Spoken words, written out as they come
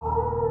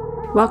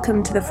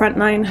Welcome to the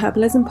Frontline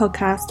Herbalism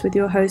podcast with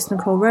your host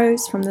Nicole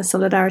Rose from the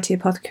Solidarity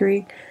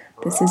Apothecary.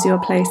 This is your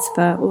place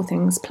for all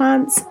things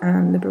plants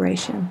and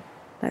liberation.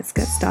 Let's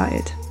get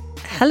started.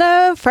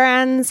 Hello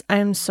friends,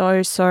 I'm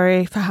so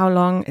sorry for how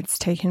long it's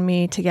taken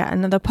me to get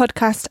another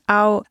podcast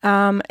out.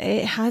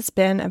 It has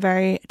been a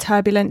very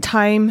turbulent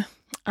time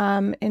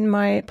in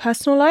my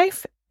personal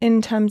life in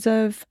terms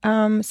of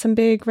some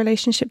big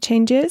relationship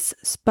changes,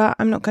 but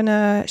I'm not going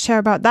to share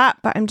about that,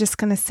 but I'm just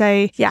going to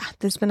say,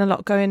 there's been a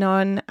lot going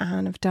on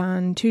and I've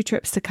done 2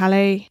 trips to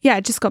Calais. I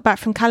just got back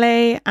from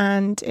Calais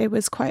and it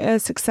was quite a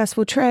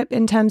successful trip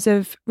in terms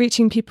of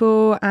reaching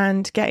people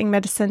and getting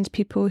medicine to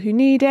people who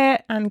need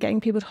it and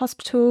getting people to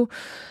hospital.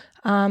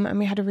 And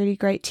we had a really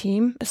great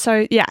team.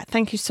 So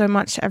thank you so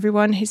much to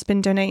everyone who's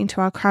been donating to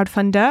our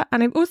crowdfunder.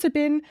 And I've also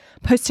been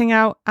posting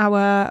out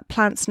our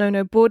Plants Know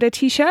No Border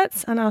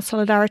t-shirts and our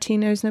Solidarity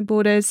Knows No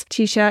Borders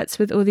t-shirts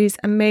with all these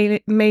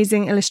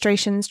amazing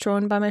illustrations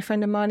drawn by my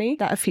friend Amani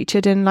that are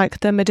featured in like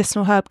the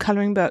medicinal herb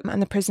colouring book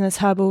and the Prisoner's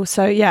Herbal.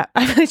 So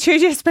I've literally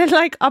just been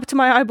like up to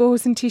my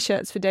eyeballs in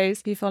t-shirts for days.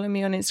 If you follow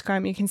me on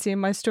Instagram, you can see in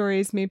my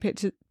stories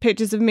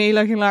pictures of me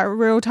looking like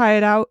real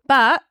tired out.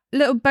 But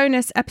little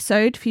bonus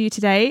episode for you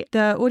today.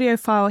 The audio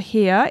file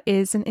here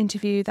is an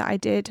interview that I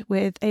did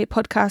with a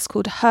podcast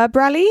called Herb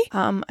Rally.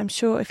 I'm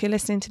sure if you're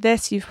listening to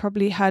this, you've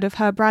probably heard of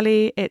Herb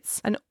Rally. It's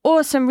an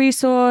awesome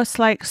resource,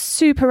 like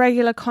super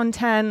regular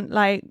content,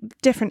 like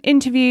different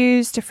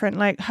interviews, different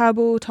like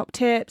herbal top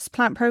tips,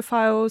 plant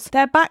profiles.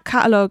 Their back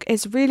catalogue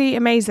is really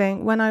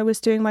amazing. When I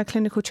was doing my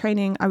clinical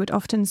training, I would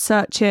often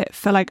search it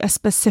for like a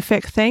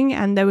specific thing,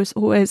 and there was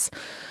always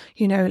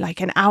like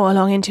an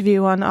hour-long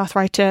interview on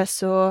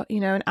arthritis or,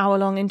 an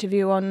hour-long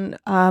interview on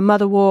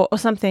motherwort or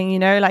something,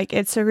 like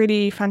it's a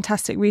really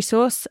fantastic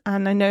resource.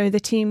 And I know the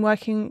team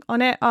working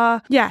on it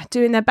are,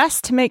 doing their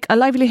best to make a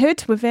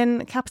livelihood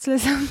within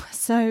capitalism.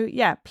 So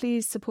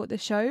please support the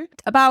show.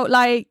 About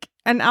like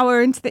an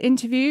hour into the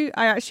interview,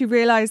 I actually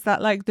realized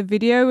that like the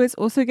video is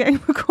also getting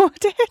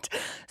recorded.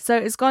 So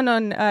it's gone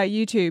on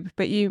YouTube,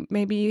 but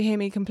maybe you hear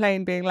me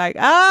complain being like,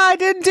 I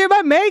didn't do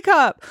my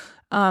makeup.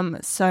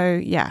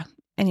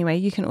 Anyway,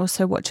 you can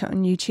also watch it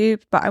on YouTube,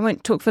 but I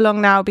won't talk for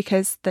long now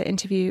because the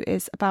interview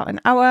is about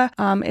an hour.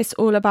 It's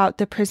all about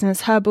the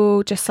Prisoner's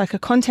Herbal. Just like a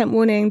content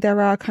warning,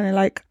 there are kind of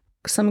like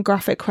some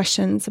graphic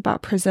questions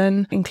about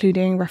prison,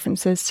 including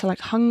references to like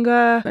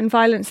hunger and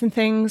violence and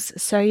things.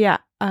 So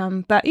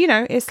but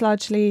it's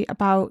largely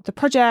about the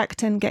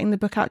project and getting the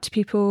book out to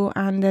people.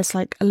 And there's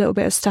like a little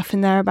bit of stuff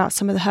in there about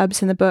some of the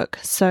herbs in the book.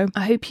 So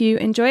I hope you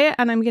enjoy it.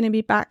 And I'm going to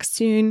be back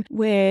soon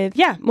with,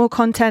 more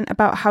content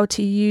about how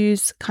to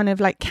use kind of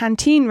like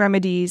canteen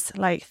remedies,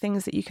 like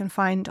things that you can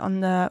find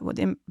on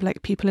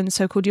like people in the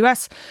so-called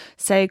US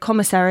say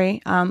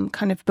commissary,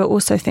 but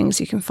also things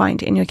you can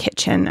find in your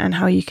kitchen and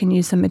how you can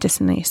use them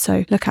medicinally.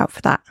 So look out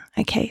for that.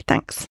 Okay,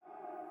 thanks.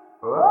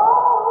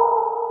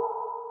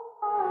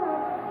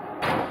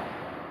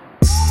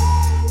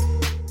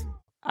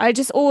 I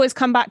just always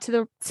come back to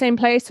the same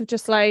place of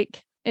just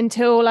like,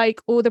 until like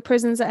all the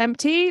prisons are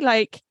empty,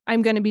 like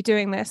I'm going to be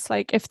doing this.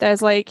 Like if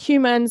there's like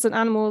humans and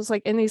animals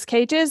like in these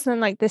cages, then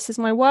like this is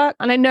my work.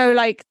 And I know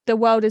like the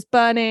world is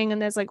burning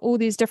and there's like all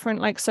these different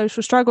like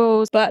social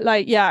struggles, but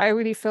like, I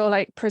really feel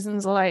like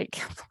prisons are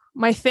like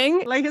my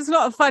thing. Like it's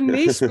not a fun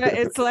niche, but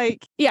it's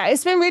like,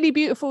 it's been really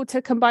beautiful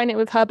to combine it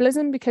with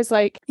herbalism because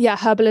like,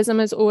 herbalism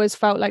has always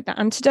felt like the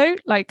antidote,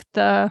 like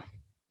the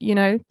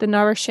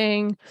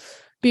nourishing,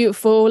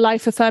 beautiful,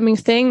 life-affirming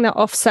thing that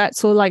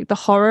offsets all like the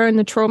horror and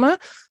the trauma.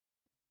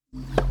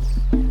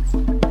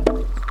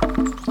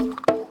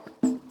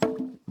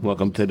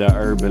 Welcome to the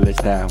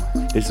Herbalist Hour.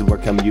 This is where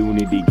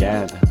community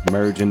gather,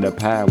 merging the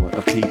power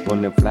of people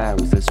and the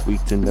flowers, the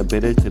sweet and the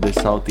bitter to the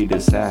salty,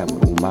 the sour.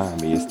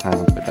 Umami, it's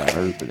time for the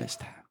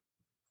Herbalist Hour.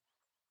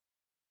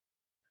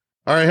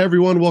 All right,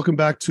 everyone, welcome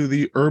back to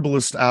the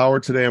Herbalist Hour.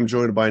 Today I'm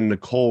joined by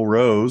Nicole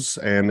Rose,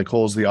 and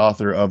Nicole is the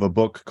author of a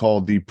book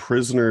called The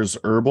Prisoner's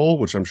Herbal,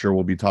 which I'm sure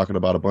we'll be talking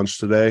about a bunch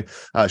today.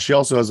 She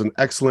also has an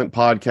excellent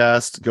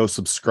podcast. Go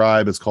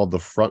subscribe. It's called the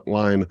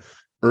Frontline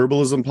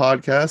Herbalism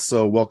Podcast.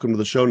 So welcome to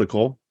the show,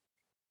 Nicole.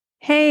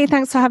 Hey,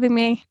 thanks for having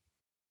me.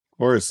 Of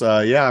course.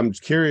 I'm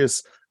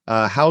curious,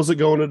 how's it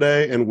going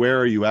today, and where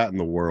are you at in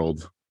the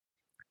world?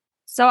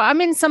 So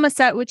I'm in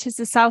Somerset, which is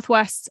the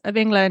southwest of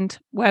England,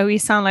 where we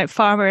sound like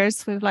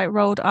farmers with like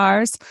rolled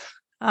R's.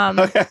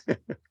 Okay.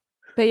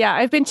 But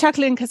I've been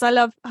chuckling because I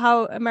love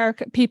how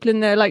people in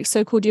the like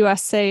so-called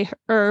US say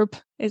herb.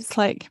 It's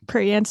like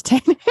pretty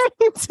entertaining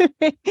to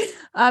me.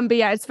 But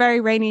it's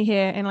very rainy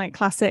here in like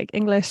classic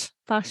English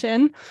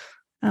fashion.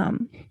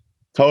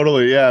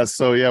 Totally. Yeah.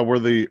 So we're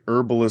the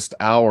Herbalist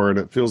Hour, and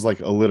it feels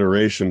like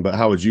alliteration, but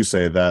how would you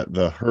say that?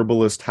 The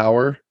Herbalist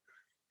Hour?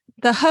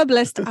 The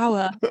Herbalist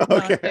Hour.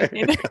 Okay.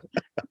 No,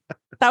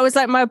 that was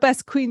like my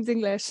best Queen's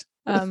English.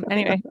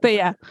 Anyway,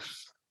 but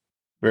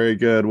Very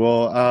good.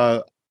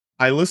 Well,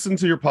 I listened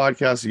to your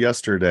podcast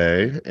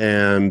yesterday,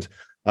 and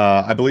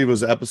I believe it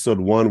was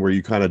episode 1 where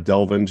you kind of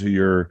delve into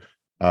your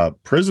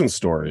prison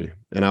story.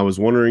 And I was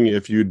wondering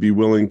if you'd be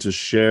willing to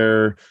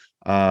share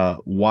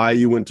why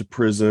you went to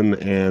prison,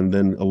 and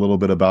then a little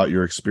bit about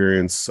your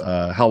experience,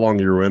 how long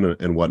you were in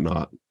and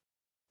whatnot.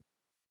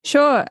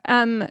 Sure.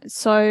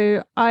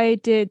 So I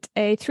did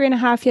a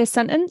 3.5 year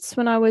sentence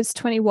when I was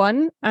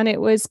 21, and it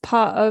was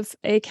part of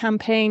a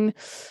campaign.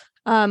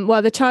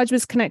 The charge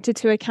was connected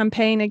to a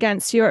campaign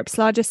against Europe's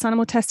largest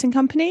animal testing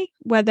company,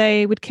 where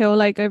they would kill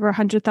like over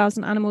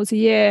 100,000 animals a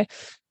year,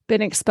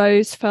 been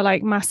exposed for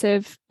like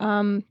massive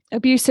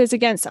abuses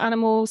against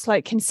animals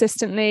like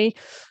consistently.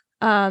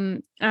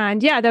 And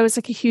yeah, there was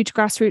like a huge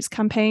grassroots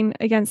campaign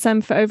against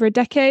them for over a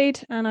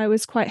decade, and I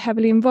was quite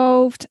heavily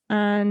involved.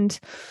 And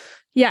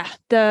yeah,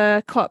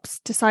 the cops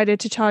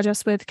decided to charge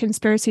us with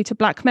conspiracy to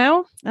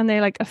blackmail, and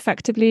they like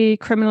effectively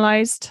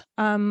criminalized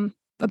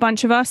a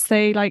bunch of us.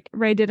 They like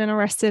raided and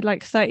arrested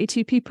like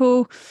 32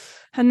 people,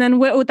 and then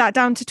whittled that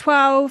down to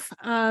 12.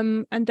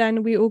 And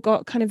then we all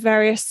got kind of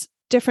various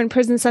different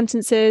prison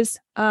sentences.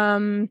 I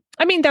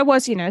mean, there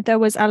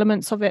was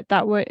elements of it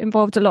that were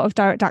involved a lot of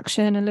direct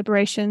action and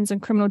liberations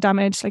and criminal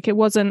damage. Like, it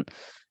wasn't,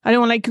 I don't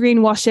want to like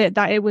greenwash it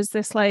that it was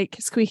this like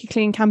squeaky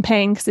clean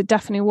campaign, because it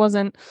definitely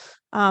wasn't.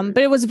 But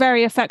it was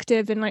very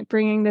effective in like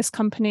bringing this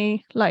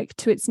company like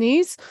to its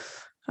knees.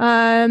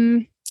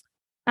 And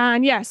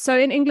yeah, so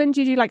in England,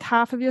 you do like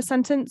half of your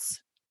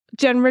sentence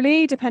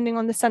generally, depending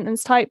on the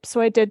sentence type. So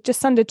I did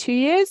just under 2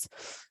 years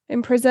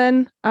in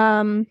prison.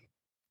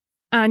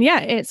 And yeah,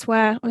 it's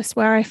where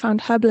I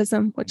found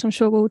herbalism, which I'm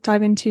sure we'll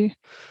dive into.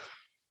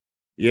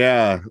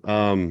 Yeah.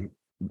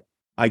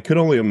 I could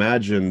only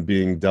imagine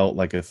being dealt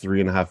like a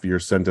 3.5 year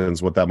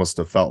sentence, what that must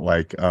have felt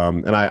like.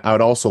 And I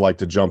would also like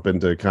to jump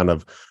into kind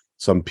of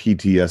some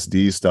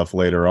PTSD stuff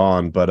later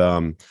on, but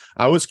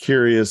I was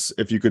curious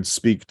if you could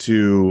speak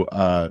to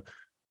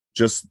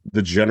just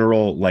the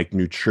general like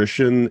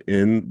nutrition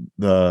in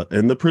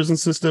the prison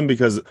system,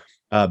 because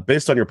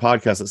based on your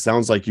podcast, it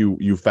sounds like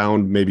you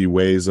found maybe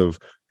ways of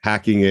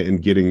hacking it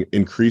and getting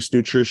increased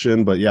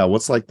nutrition. But yeah,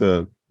 what's like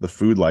the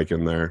food like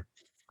in there?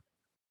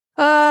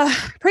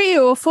 Pretty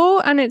awful,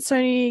 and it's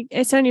only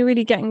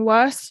really getting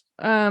worse.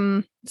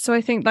 So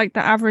I think like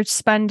the average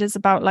spend is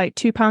about like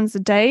 £2 a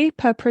day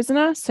per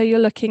prisoner. So you're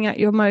looking at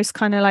your most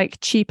kind of like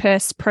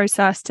cheapest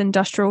processed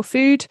industrial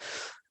food,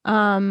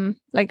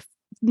 like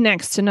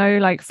next to no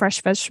like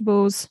fresh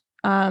vegetables.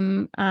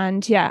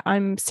 And yeah,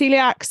 I'm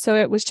celiac, so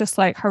it was just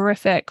like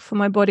horrific for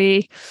my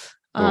body,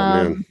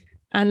 and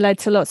led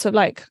to lots of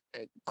like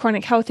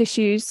chronic health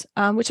issues,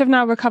 which I've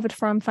now recovered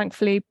from,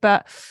 thankfully.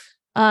 But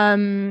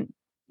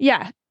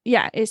yeah,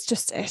 it's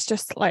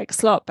just like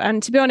slop.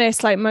 And to be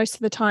honest, like most of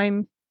the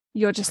time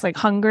you're just like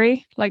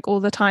hungry like all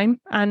the time.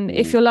 And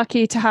if you're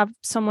lucky to have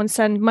someone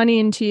send money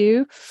into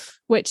you,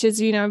 which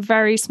is, a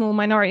very small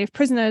minority of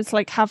prisoners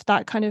like have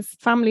that kind of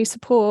family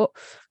support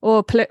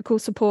or political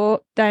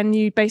support, then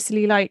you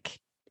basically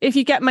like, if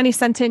you get money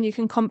sent in, you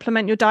can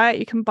complement your diet.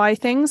 You can buy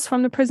things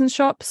from the prison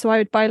shop. So I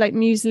would buy like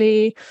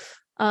muesli,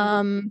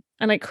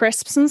 and like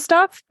crisps and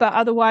stuff. But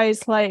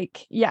otherwise,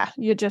 like, yeah,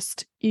 you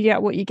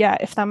get what you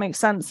get, if that makes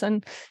sense.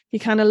 And you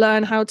kind of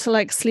learn how to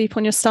like sleep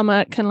on your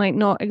stomach and like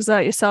not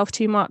exert yourself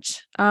too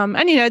much.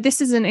 And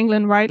this is in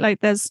England, right? Like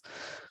there's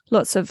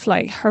lots of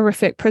like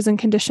horrific prison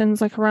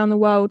conditions like around the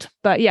world.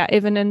 But yeah,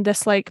 even in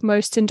this like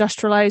most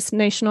industrialized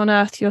nation on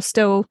earth, you're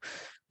still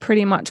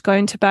pretty much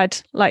going to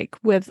bed like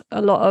with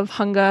a lot of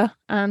hunger.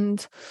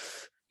 And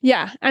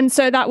yeah, and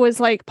so that was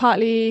like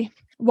partly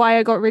why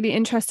I got really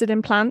interested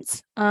in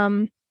plants.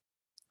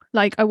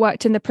 Like I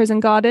worked in the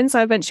prison gardens.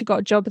 I eventually got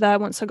a job there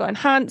once I got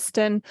enhanced,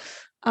 and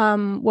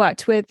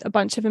worked with a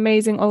bunch of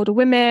amazing older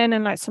women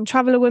and like some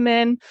traveler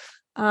women.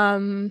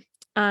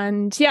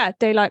 And yeah,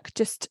 they like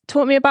just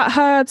taught me about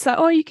herbs, like,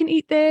 oh, you can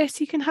eat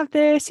this, you can have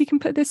this, you can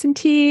put this in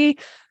tea.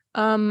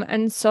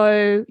 And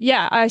so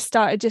yeah, I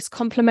started just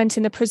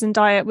complementing the prison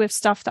diet with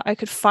stuff that I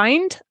could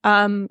find.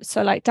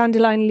 So like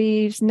dandelion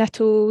leaves,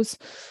 nettles,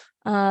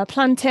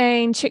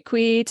 plantain,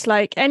 chickweed,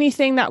 like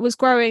anything that was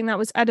growing that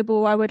was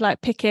edible, I would like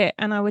pick it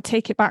and I would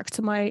take it back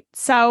to my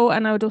cell,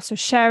 and I would also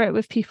share it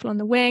with people on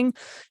the wing,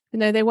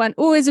 they weren't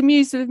always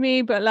amused with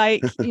me, but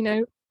like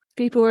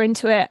people were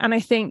into it. And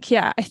I think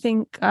it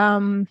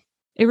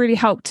really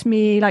helped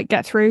me like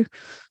get through,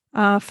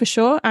 for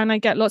sure. And I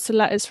get lots of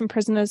letters from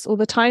prisoners all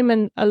the time,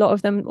 and a lot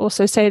of them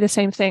also say the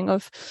same thing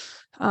of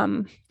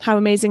how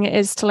amazing it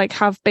is to like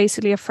have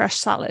basically a fresh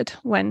salad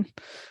when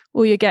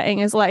all you're getting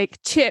is like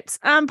chips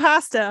and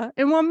pasta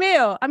in one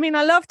meal. I mean,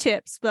 I love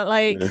chips, but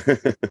like,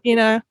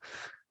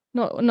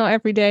 not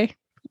every day.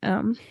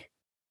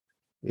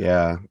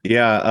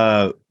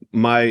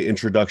 My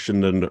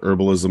introduction into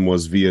herbalism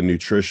was via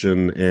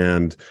nutrition,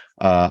 and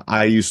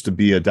I used to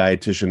be a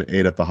dietitian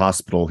aide at the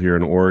hospital here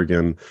in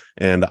Oregon,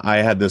 and I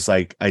had this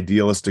like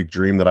idealistic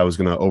dream that I was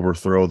going to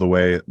overthrow the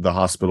way the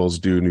hospitals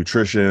do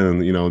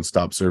nutrition, and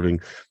stop serving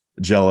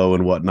Jello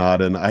and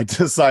whatnot. And I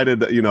decided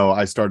that,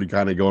 I started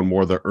kind of going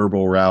more the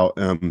herbal route.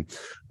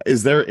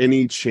 Is there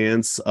any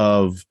chance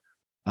of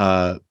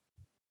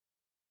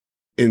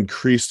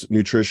increased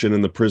nutrition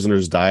in the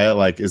prisoner's diet?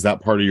 Like, is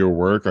that part of your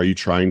work? Are you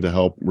trying to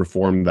help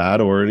reform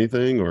that or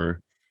anything?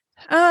 Or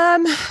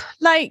Um,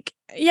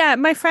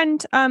 my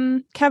friend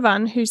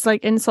Kevin, who's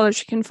like in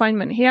solitary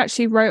confinement, he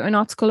actually wrote an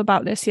article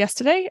about this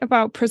yesterday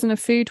about prisoner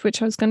food,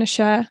 which I was going to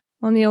share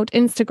on the old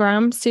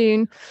Instagram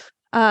soon.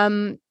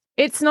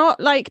 It's not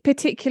like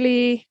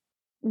particularly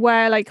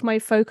where like my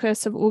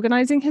focus of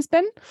organizing has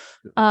been,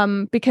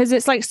 because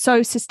it's like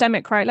so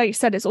systemic, right? Like you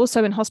said, it's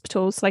also in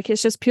hospitals, like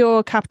it's just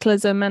pure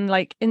capitalism, and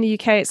like in the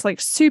UK it's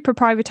like super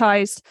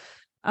privatized.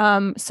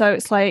 So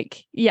it's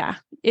like, yeah,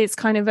 it's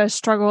kind of a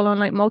struggle on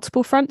like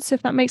multiple fronts,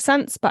 if that makes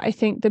sense. But I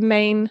think the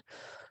main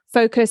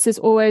focus is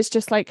always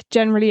just like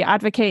generally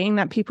advocating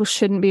that people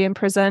shouldn't be in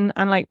prison,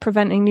 and like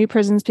preventing new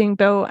prisons being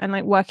built, and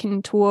like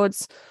working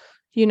towards,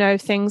 you know,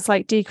 things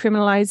like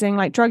decriminalizing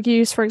like drug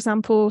use, for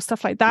example,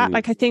 stuff like that.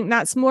 Like I think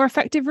that's more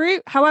effective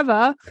route.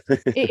 However,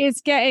 it is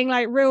getting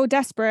like real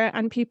desperate,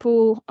 and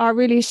people are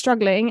really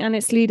struggling, and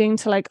it's leading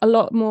to like a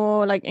lot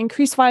more like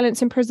increased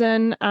violence in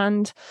prison,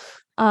 and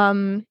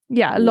a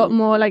lot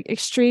more like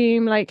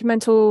extreme like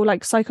mental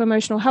like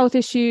psycho-emotional health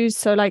issues.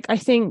 So like I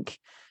think,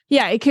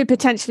 yeah, it could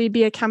potentially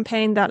be a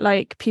campaign that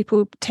like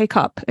people take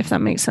up, if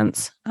that makes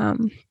sense. I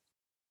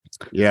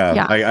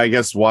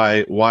guess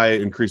why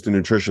increase the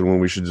nutrition when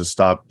we should just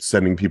stop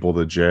sending people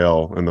to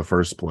jail in the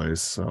first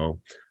place?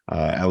 So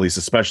at least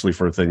especially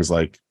for things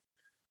like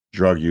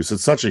drug use,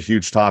 it's such a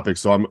huge topic.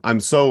 So I'm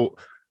so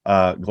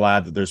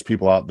glad that there's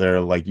people out there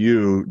like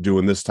you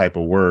doing this type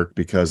of work,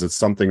 because it's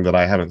something that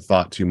I haven't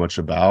thought too much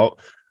about,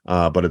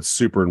 but it's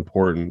super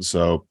important.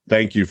 So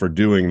thank you for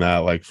doing that.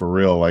 Like for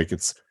real, like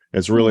it's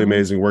really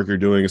amazing work you're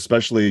doing,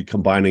 especially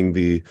combining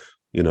the,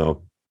 you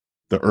know,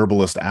 the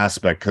herbalist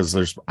aspect,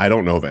 because I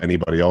don't know of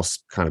anybody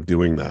else kind of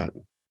doing that.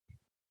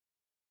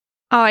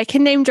 Oh, I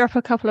can name drop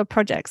a couple of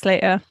projects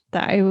later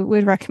that I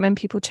would recommend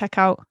people check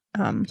out.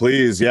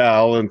 Please, yeah,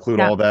 I'll include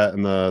all that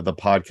in the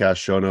podcast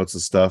show notes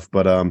and stuff.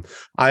 But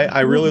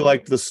I really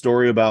liked the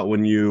story about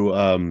when you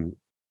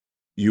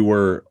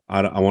were,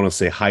 I want to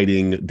say,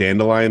 hiding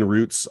dandelion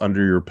roots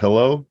under your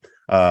pillow.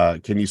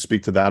 Can you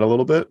speak to that a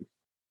little bit?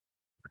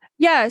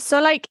 Yeah,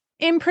 so like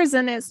in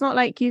prison, it's not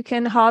like you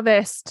can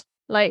harvest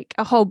like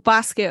a whole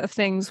basket of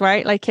things,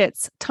 right? Like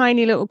it's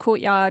tiny little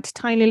courtyard,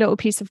 tiny little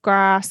piece of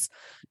grass,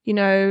 you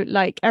know,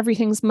 like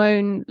everything's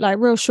mown like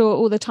real short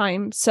all the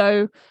time.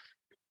 So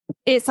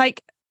it's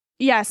like,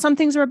 yeah, some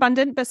things are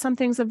abundant, but some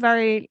things are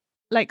very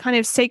like kind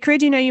of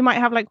sacred. You know, you might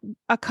have like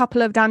a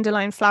couple of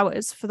dandelion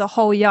flowers for the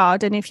whole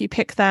yard, and if you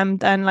pick them,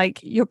 then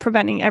like you're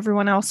preventing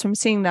everyone else from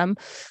seeing them.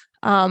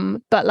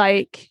 But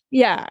like,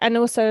 yeah, and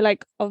also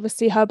like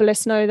obviously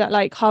herbalists know that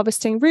like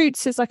harvesting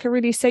roots is like a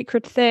really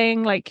sacred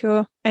thing, like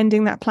you're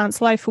ending that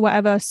plant's life or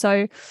whatever.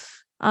 So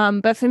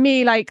but for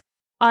me, like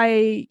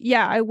I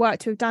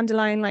worked with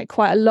dandelion like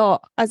quite a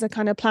lot as a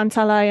kind of plant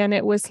ally, and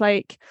it was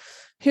like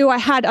who I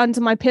had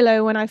under my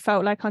pillow when I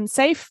felt like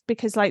unsafe,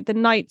 because like the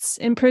nights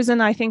in prison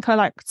I think are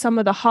like some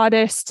of the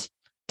hardest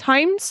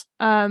times,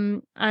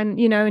 and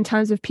you know, in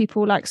terms of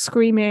people like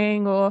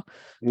screaming or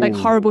like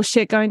horrible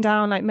shit going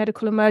down, like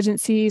medical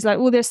emergencies, like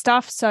all this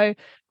stuff. So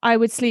I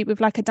would sleep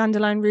with like a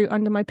dandelion root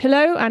under my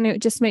pillow, and it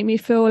would just make me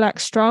feel like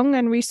strong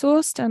and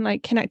resourced and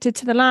like connected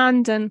to the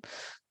land. And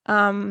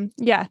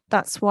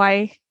that's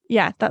why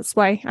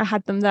I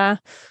had them there.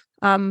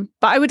 But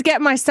I would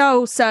get my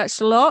cell searched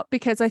a lot,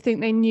 because I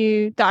think they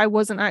knew that I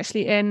wasn't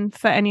actually in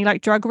for any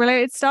like drug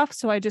related stuff.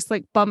 So I just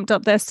like bumped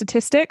up their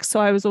statistics. So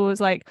I was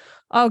always like,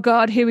 oh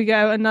God, here we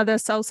go, another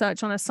cell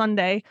search on a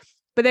Sunday.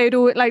 But they would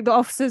always, like, the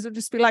officers would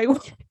just be like,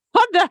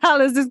 what the hell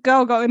has this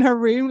girl got in her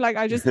room? Like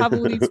I just have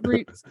all these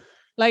roots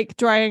like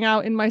drying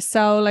out in my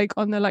cell, like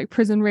on the like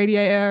prison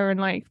radiator, and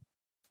like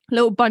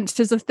little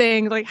bunches of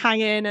things like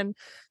hanging, and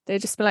they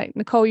just be like,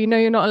 Nicole, you know,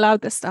 you're not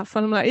allowed this stuff.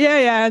 And I'm like,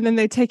 yeah. And then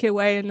they take it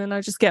away, and then I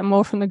just get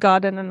more from the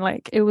garden. And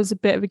like, it was a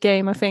bit of a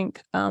game, I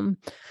think.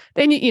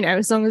 They knew, you know,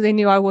 as long as they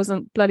knew I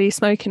wasn't bloody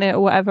smoking it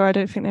or whatever, I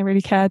don't think they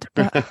really cared.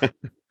 But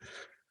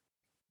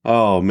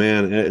oh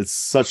man, it's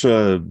such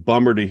a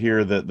bummer to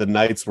hear that the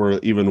nights were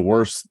even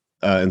worse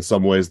in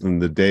some ways than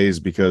the days,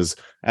 because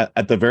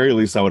at the very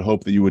least, I would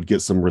hope that you would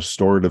get some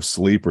restorative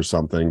sleep or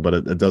something, but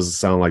it doesn't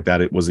sound like that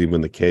it was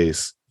even the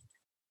case.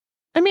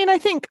 I mean, I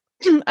think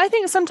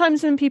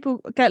sometimes when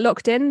people get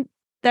locked in,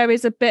 there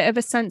is a bit of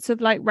a sense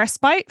of like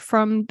respite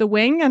from the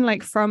wing, and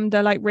like from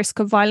the like risk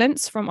of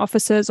violence from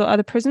officers or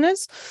other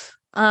prisoners.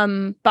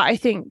 But I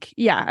think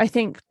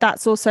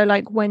that's also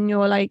like when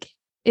you're like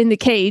in the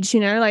cage, you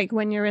know, like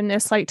when you're in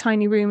this like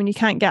tiny room and you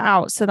can't get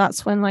out. So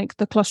that's when like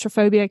the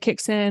claustrophobia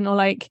kicks in, or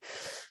like,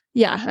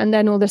 yeah. And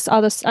then all this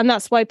other, and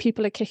that's why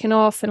people are kicking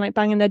off and like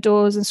banging their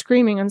doors and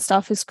screaming and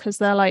stuff, is because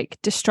they're like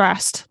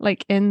distressed,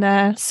 like in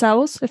their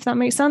cells, if that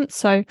makes sense.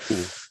 So,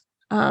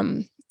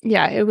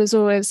 it was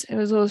always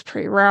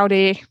pretty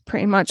rowdy,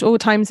 pretty much all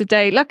times of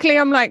day. Luckily,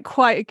 I'm like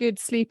quite a good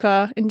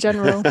sleeper in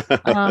general.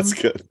 That's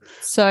good.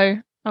 So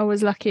I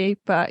was lucky,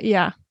 but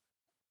yeah.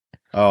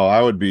 Oh,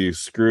 I would be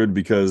screwed,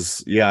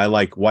 because I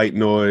like white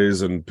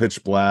noise and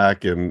pitch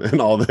black and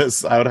all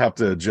this. I would have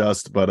to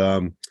adjust, but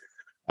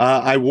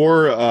I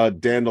wore a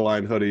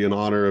dandelion hoodie in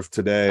honor of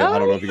today. I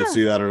don't know if you can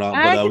see that or not,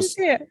 but I can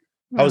see it.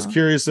 I was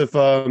curious if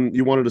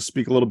you wanted to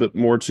speak a little bit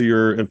more to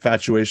your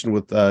infatuation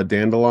with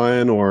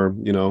dandelion, or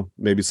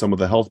maybe some of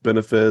the health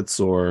benefits,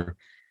 or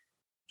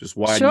just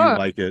why do you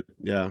like it?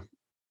 Yeah.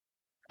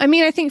 I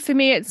mean, I think for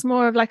me, it's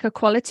more of like a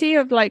quality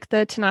of like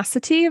the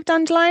tenacity of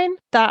dandelion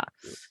that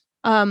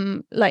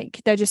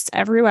like they're just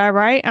everywhere,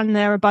 right? And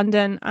they're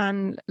abundant,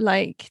 and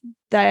like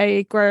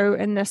they grow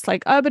in this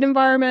like urban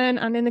environment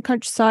and in the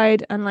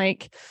countryside. And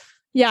like,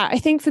 yeah, I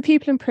think for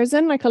people in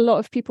prison, like a lot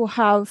of people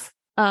have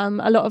a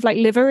lot of like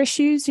liver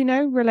issues,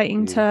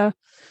 relating to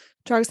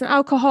drugs and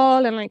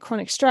alcohol and like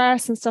chronic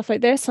stress and stuff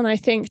like this. And I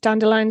think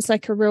dandelion's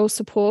like a real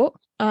support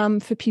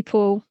for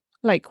people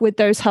like with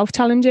those health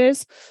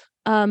challenges.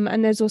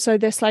 And there's also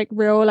this like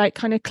real like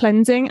kind of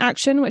cleansing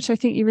action, which I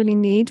think you really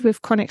need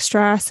with chronic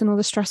stress and all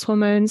the stress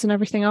hormones and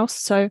everything else.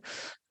 So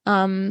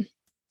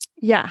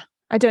yeah,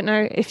 I don't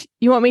know if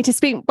you want me to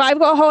speak, but I've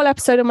got a whole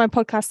episode of my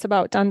podcast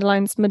about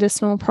dandelion's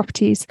medicinal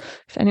properties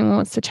if anyone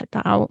wants to check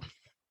that out.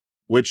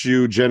 Which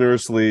you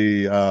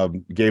generously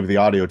gave the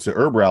audio to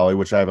Herb Rally,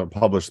 which I haven't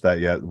published that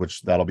yet,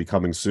 which that'll be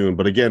coming soon.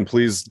 But again,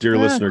 please, dear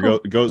listener, cool.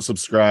 go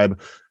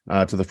subscribe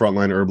to the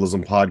Frontline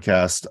Herbalism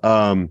podcast.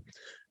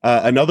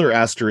 Another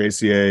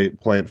Asteraceae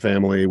plant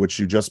family, which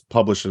you just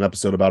published an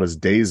episode about, is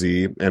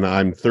daisy. And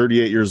I'm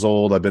 38 years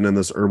old. I've been in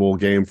this herbal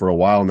game for a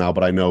while now,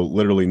 but I know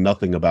literally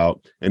nothing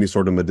about any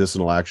sort of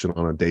medicinal action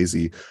on a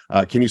daisy.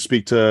 Can you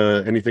speak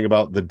to anything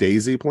about the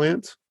daisy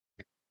plant?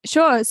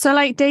 Sure. So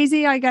like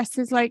daisy, I guess,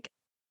 is like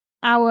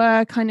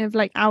our kind of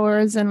like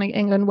ours in like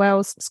England,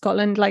 Wales,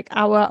 Scotland, like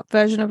our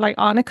version of like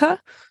arnica.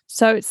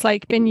 So it's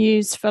like been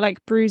used for like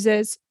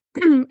bruises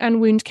and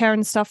wound care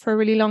and stuff for a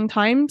really long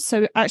time.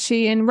 So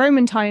actually in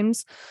Roman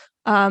times,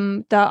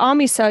 the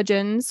army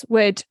surgeons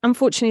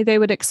unfortunately they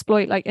would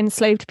exploit like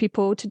enslaved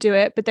people to do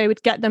it, but they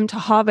would get them to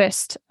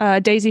harvest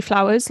daisy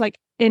flowers like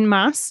in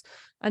mass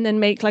and then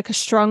make like a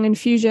strong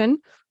infusion.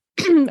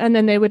 And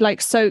then they would like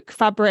soak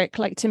fabric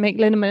like to make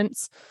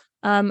liniments.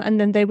 And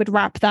then they would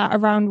wrap that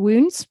around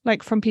wounds,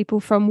 like from people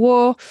from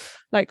war,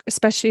 like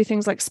especially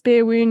things like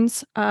spear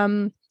wounds.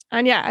 And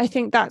yeah, I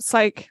think that's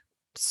like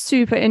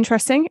super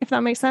interesting, if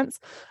that makes sense.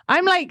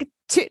 I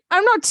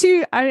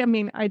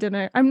mean, I don't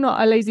know. I'm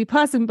not a lazy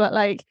person, but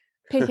like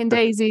picking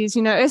daisies,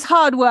 it's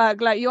hard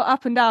work. Like you're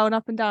up and down,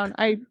 up and down.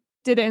 I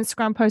did an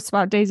Instagram post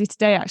about daisy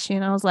today, actually.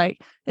 And I was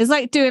like, it's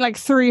like doing like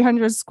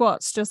 300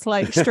 squats, just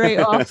like straight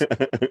off.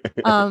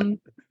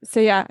 So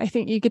yeah, I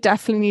think you could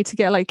definitely need to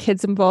get like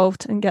kids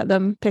involved and get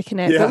them picking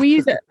it. Yeah. But we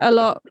use it a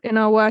lot in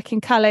our work in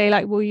Calais.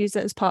 Like we'll use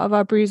it as part of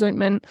our bruise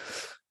ointment.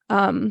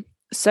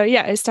 So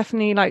yeah, it's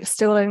definitely like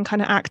still in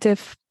kind of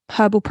active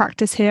herbal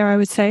practice here, I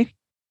would say.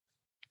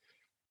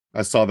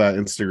 I saw that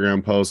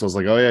Instagram post. I was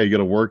like, oh yeah, you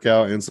got a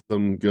workout and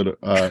some good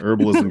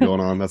herbalism going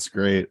on. That's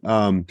great.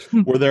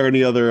 Were there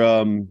any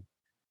other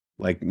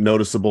like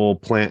noticeable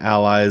plant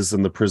allies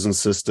in the prison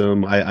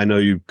system? I know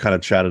you kind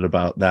of chatted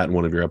about that in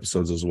one of your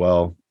episodes as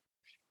well.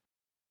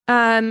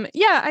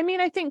 Yeah, I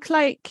mean, I think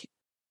like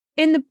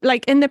in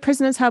the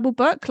Prisoner's Herbal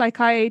book, like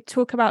I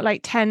talk about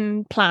like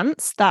 10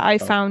 plants that I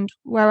found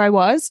where I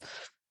was.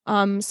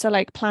 So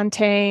like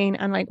plantain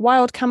and like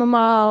wild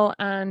chamomile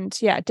and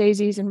yeah,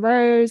 daisies and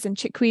rose and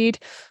chickweed.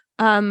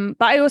 But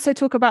I also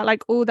talk about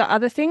like all the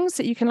other things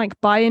that you can like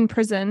buy in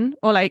prison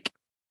or like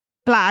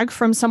blag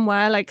from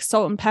somewhere, like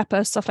salt and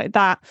pepper, stuff like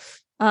that.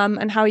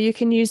 And how you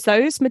can use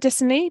those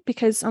medicinally,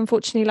 because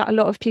unfortunately, like a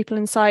lot of people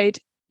inside,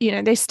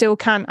 they still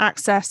can't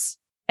access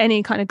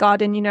any kind of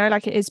garden,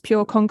 like it is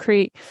pure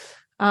concrete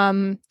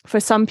for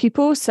some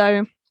people.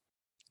 So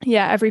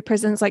yeah, every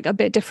prison's like a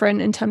bit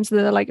different in terms of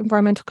the like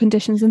environmental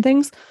conditions and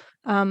things.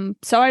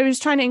 So I was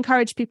trying to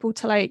encourage people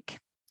to like,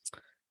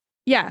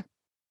 yeah,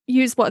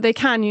 use what they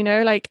can,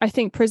 like I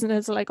think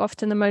prisoners are like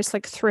often the most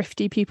like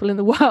thrifty people in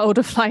the world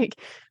of like,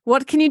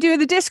 what can you do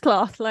with a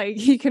dishcloth? Like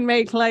you can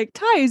make like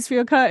ties for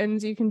your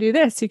curtains, you can do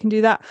this, you can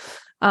do that.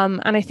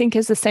 And I think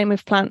it's the same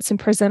with plants in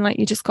prison. Like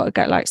you just got to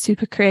get like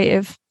super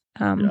creative.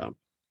 Yeah.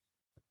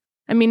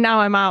 I mean, now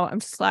I'm out, I'm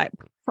just like,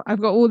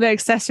 I've got all the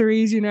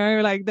accessories,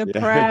 like the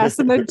press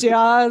and the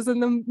jars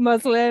and the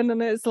muslin.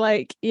 And it's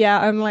like, yeah,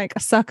 I'm like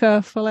a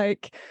sucker for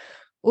like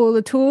all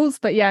the tools.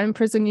 But yeah, in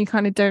prison, you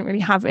kind of don't really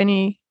have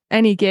any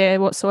gear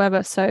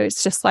whatsoever. So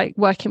it's just like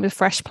working with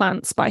fresh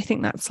plants. But I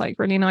think that's like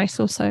really nice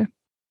also.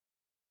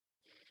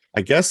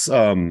 I guess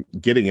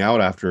getting out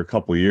after a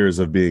couple of years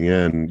of being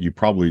in, you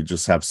probably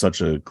just have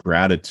such a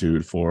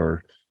gratitude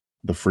for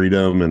the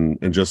freedom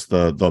and just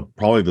the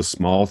probably the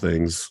small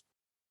things.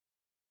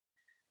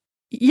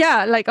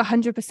 Yeah, like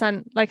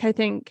 100%. Like I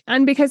think,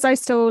 and because I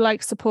still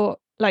like support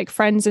like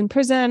friends in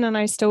prison and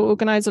I still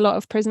organize a lot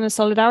of prisoner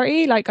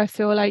solidarity, like I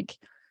feel like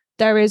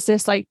there is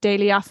this like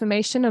daily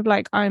affirmation of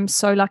like, I'm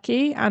so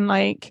lucky. And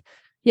like,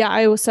 yeah,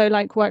 I also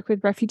like work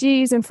with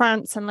refugees in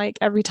France. And like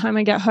every time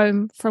I get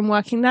home from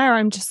working there,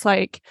 I'm just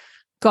like,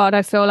 God,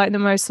 I feel like the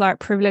most like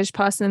privileged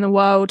person in the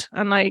world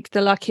and like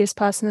the luckiest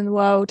person in the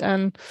world.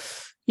 And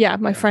yeah,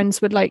 my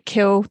friends would like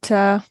kill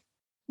to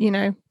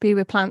be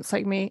with plants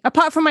like me.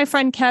 Apart from my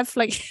friend Kev,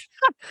 like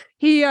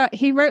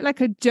he wrote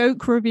like a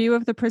joke review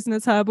of the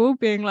Prisoner's Herbal,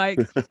 being like,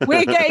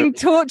 we're getting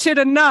tortured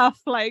enough.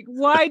 Like,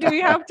 why do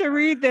we have to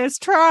read this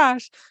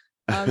trash?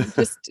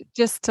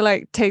 Just to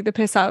like take the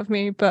piss out of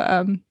me. But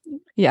I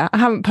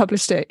haven't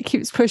published it. It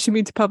keeps pushing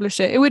me to publish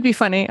it. It would be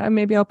funny.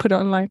 Maybe I'll put it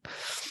online.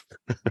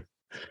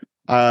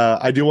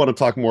 I do want to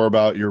talk more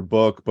about your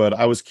book, but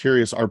I was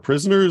curious, are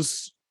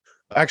prisoners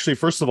actually,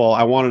 first of all,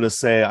 I wanted to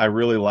say I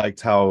really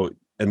liked how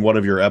in one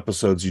of your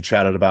episodes you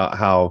chatted about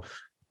how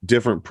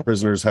different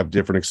prisoners have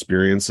different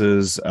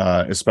experiences,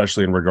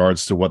 especially in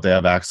regards to what they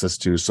have access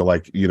to. So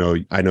like,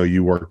 I know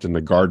you worked in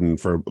the garden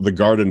for the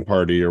garden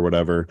party or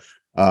whatever,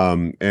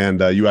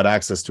 and you had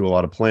access to a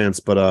lot of plants,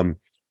 but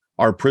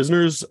are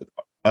prisoners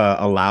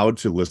allowed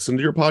to listen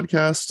to your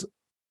podcast,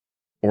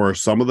 or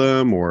some of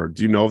them, or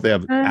do you know if they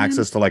have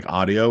access to like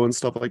audio and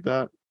stuff like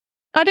that?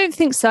 I don't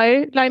think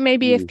so. Like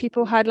maybe if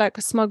people had like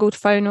a smuggled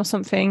phone or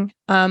something.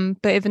 But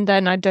even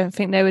then, I don't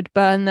think they would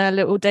burn their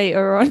little data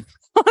on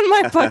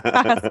my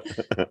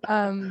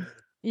podcast.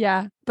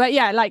 But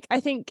yeah, like I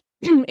think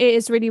it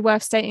is really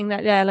worth stating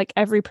that like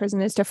every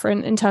prison is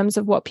different in terms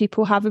of what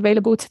people have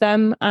available to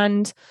them,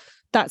 and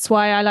that's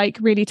why I like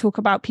really talk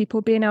about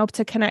people being able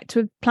to connect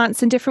with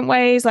plants in different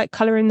ways, like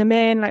coloring them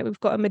in. Like we've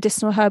got a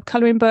medicinal herb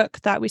coloring book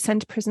that we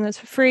send to prisoners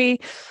for free,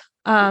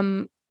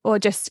 or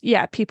just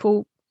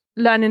people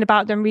learning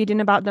about them,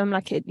 reading about them.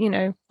 Like it,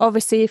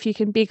 obviously if you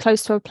can be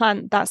close to a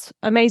plant, that's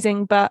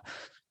amazing. But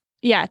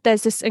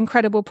there's this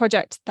incredible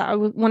project that I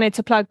wanted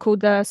to plug called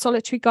the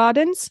Solitary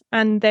Gardens,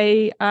 and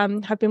they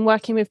have been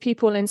working with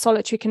people in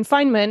solitary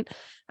confinement,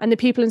 and the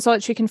people in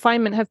solitary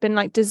confinement have been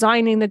like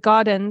designing the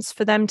gardens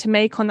for them to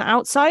make on the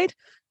outside,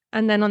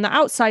 and then on the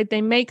outside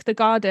they make the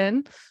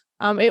garden.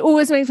 It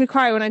always makes me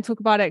cry when I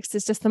talk about it because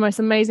it's just the most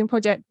amazing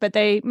project. But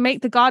they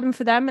make the garden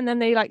for them, and then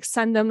they like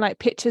send them like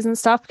pictures and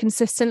stuff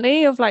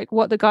consistently of like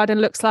what the garden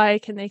looks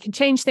like, and they can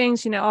change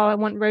things. I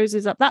want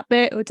roses up that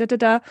bit, or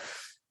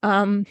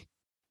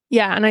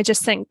and I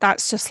just think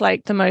that's just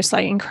like the most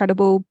like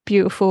incredible,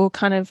 beautiful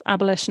kind of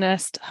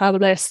abolitionist,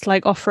 herbalist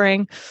like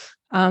offering.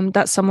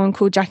 That's someone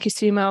called Jackie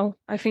Sumel.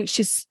 I think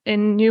she's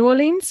in New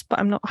Orleans, but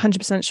I'm not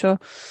 100% sure.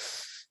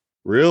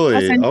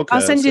 Really?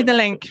 I'll send you the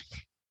link.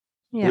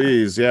 Yeah.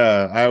 Please.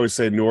 Yeah. I always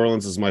say New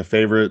Orleans is my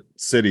favorite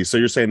city. So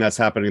you're saying that's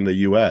happening in the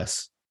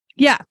US?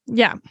 Yeah.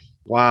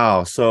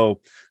 Wow. So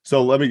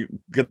let me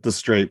get this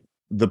straight.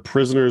 The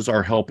prisoners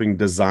are helping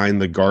design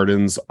the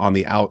gardens on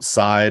the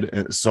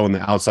outside. So in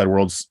the outside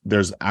world,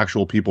 there's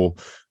actual people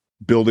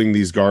building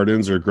these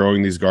gardens or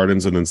growing these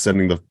gardens and then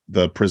sending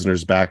the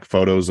prisoners back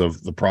photos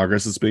of the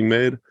progress that's being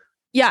made.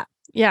 Yeah.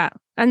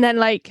 And then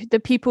like the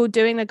people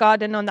doing the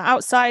garden on the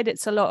outside,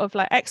 it's a lot of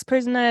like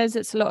ex-prisoners,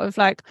 it's a lot of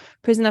like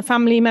prisoner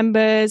family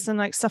members and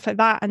like stuff like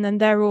that. And then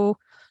they're all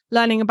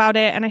learning about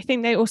it. And I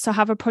think they also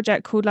have a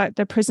project called like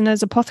the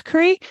Prisoner's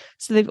Apothecary.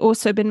 So they've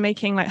also been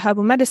making like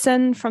herbal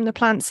medicine from the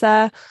plants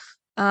there.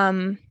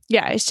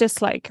 It's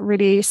just like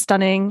really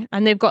stunning.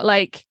 And they've got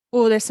like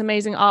all this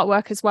amazing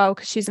artwork as well,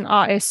 because she's an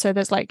artist. So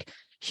there's like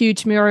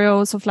huge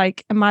murals of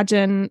like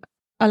imagine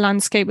a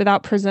landscape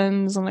without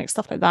prisons and like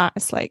stuff like that.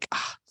 It's like,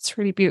 it's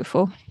really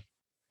beautiful.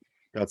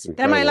 That's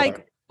incredible. They're my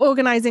like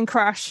organizing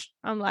crush.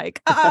 I'm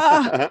like,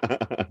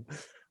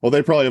 Well,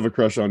 they probably have a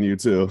crush on you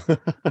too.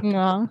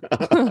 Yeah.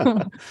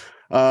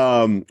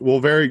 Well,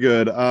 very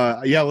good.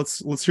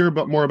 Let's hear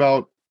more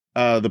about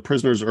the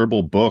Prisoner's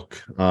Herbal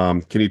book.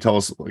 Can you tell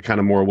us kind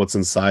of more what's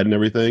inside and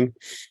everything?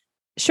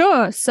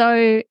 Sure.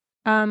 So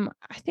I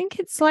think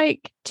it's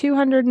like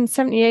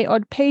 278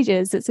 odd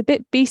pages. It's a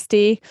bit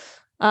beastie.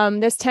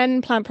 There's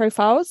 10 plant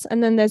profiles,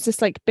 and then there's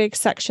this like big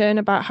section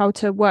about how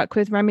to work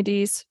with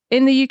remedies.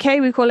 In the UK,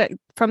 we call it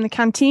From the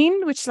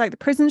Canteen, which is like the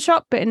prison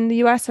shop, but in the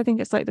US, I think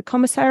it's like the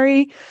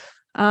commissary.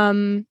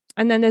 And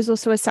then there's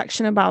also a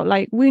section about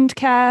like wound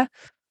care,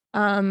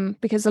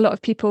 because a lot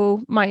of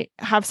people might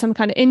have some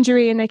kind of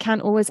injury and they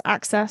can't always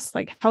access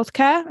like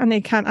healthcare, and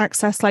they can't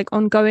access like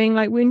ongoing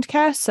like wound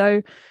care.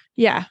 So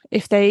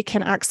if they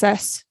can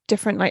access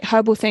different like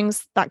herbal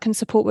things that can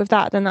support with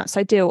that, then that's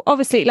ideal.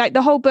 Obviously, like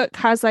the whole book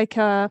has like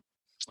a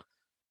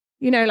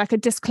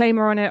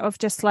disclaimer on it of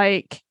just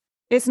like,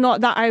 it's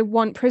not that I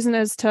want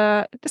prisoners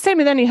to, the same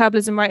with any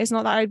herbalism, right? It's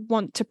not that I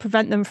want to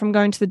prevent them from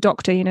going to the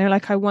doctor,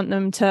 like I want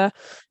them to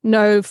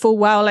know full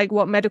well like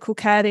what medical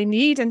care they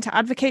need and to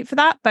advocate for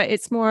that. But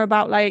it's more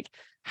about like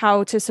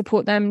how to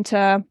support them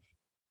to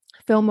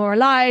feel more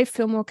alive,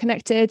 feel more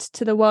connected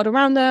to the world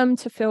around them,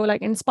 to feel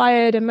like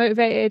inspired and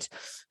motivated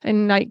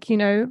and like,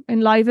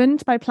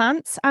 enlivened by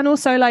plants. And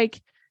also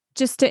like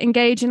just to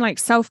engage in like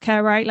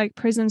self-care, right? Like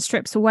prison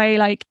strips away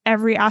like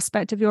every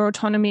aspect of your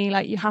autonomy.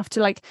 Like you have to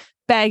like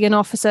beg an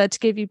officer to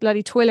give you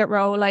bloody toilet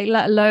roll, like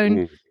let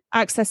alone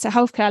access to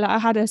healthcare. Like I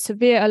had a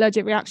severe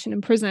allergic reaction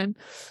in prison,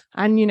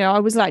 and I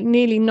was like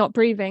nearly not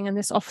breathing, and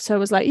this officer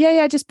was like,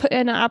 yeah, just put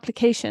in an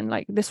application,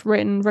 like this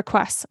written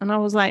request. And I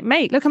was like,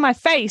 mate, look at my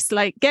face,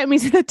 like get me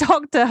to the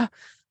doctor.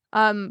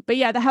 But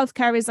the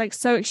healthcare is like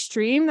so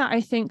extreme that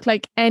I think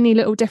like any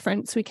little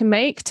difference we can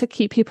make to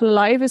keep people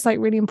alive is like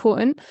really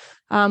important.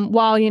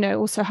 while, you know,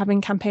 also having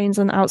campaigns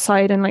on the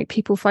outside and like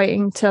people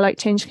fighting to like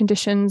change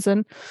conditions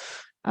and,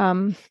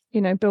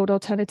 you know, build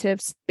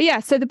alternatives. But yeah,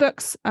 so the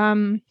books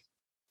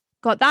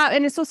got that.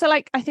 And it's also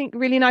like, I think,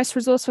 really nice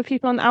resource for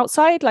people on the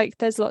outside. Like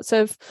there's lots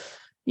of,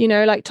 you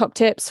know, like top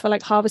tips for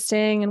like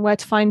harvesting and where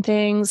to find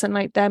things and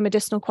like their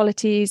medicinal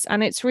qualities.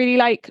 And it's really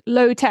like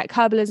low tech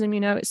herbalism,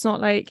 you know, it's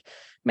not like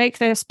make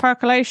this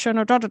percolation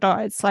or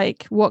It's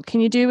like, what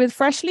can you do with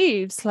fresh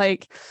leaves?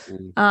 Like,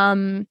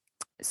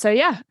 so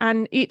yeah.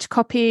 And each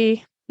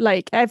copy,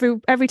 like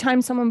every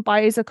time someone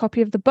buys a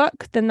copy of the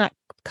book, then that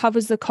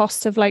covers the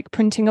cost of like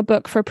printing a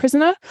book for a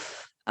prisoner.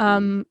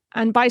 And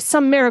by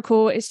some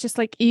miracle, it's just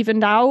like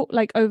evened out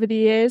like over the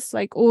years,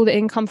 like all the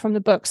income from the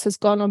books has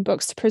gone on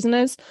books to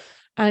prisoners.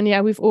 And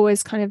yeah, we've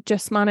always kind of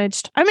just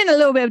managed, I'm in a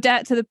little bit of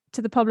debt to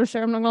the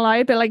publisher, I'm not gonna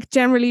lie, but like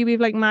generally we've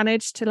like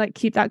managed to like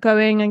keep that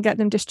going and get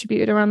them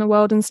distributed around the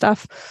world and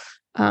stuff.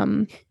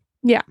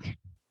 Yeah.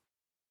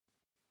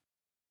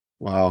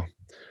 Wow.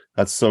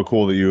 That's so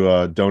cool that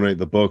you donate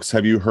the books.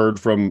 Have you heard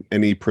from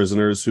any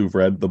prisoners who've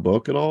read the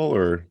book at all,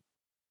 or?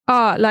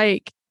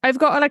 Like I've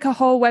got like a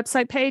whole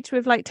website page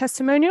with like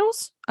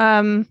testimonials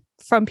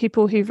from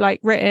people who've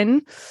like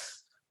written.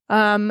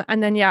 And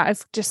then yeah,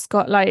 I've just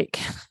got like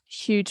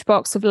huge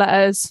box of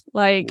letters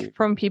like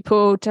from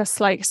people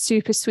just like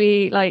super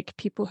sweet, like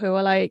people who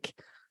are like,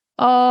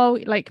 oh,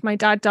 like my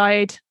dad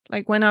died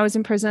like when I was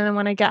in prison, and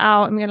when I get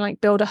out I'm gonna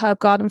like build a herb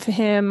garden for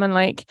him. And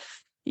like,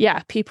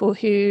 yeah, people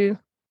who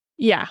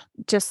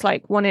just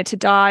like wanted to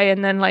die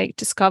and then like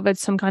discovered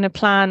some kind of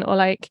plan, or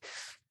like,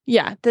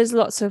 yeah, there's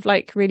lots of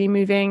like really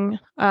moving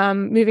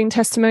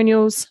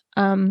testimonials.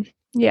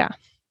 Yeah.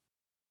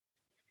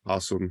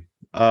 Awesome.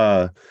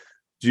 Do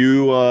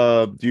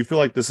you feel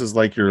like this is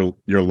like your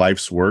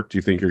life's work? Do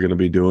you think you're going to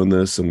be doing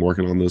this and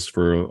working on this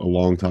for a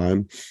long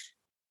time?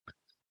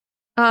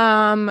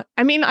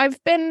 I mean,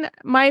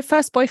 my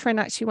first boyfriend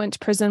actually went to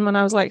prison when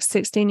I was like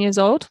 16 years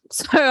old.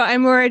 So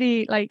I'm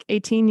already like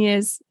 18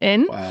 years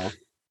in. Wow.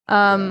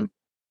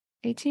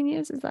 18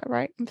 years, is that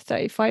right? I'm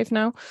 35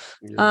 now.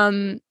 Yeah.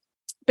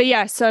 But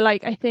yeah, so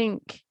like I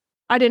think,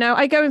 I don't know,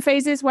 I go in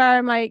phases where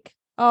I'm like,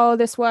 oh,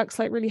 this work's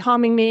like really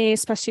harming me,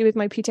 especially with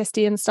my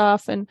PTSD and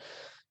stuff, and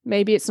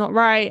maybe it's not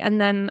right. And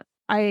then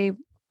I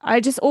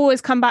just always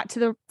come back to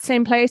the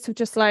same place of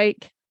just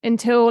like,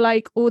 until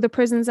like all the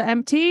prisons are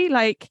empty,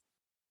 like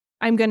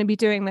I'm going to be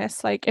doing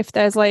this. Like if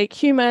there's like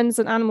humans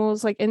and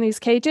animals like in these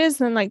cages,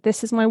 then like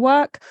this is my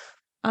work.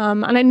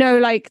 And I know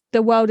like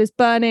the world is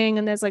burning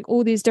and there's like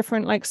all these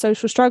different like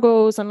social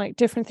struggles and like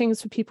different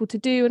things for people to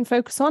do and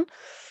focus on.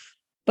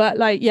 But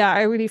like, yeah,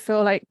 I really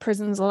feel like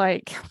prisons are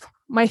like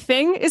my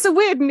thing. It's a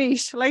weird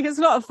niche. Like it's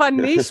not a fun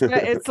niche,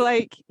 but it's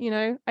like, you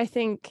know, I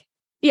think,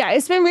 yeah,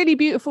 it's been really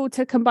beautiful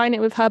to combine it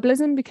with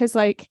herbalism because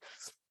like,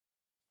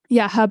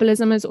 yeah,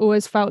 herbalism has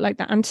always felt like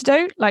the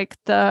antidote, like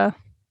the,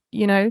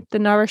 you know, the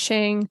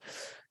nourishing,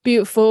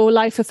 beautiful,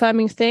 life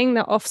affirming thing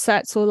that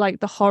offsets all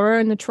like the horror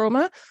and the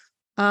trauma.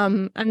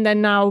 And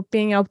then now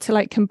being able to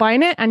like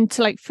combine it and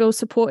to like feel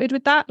supported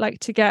with that, like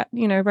to get,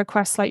 you know,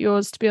 requests like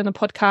yours to be on the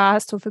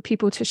podcast or for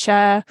people to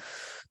share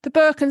the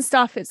book and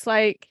stuff. It's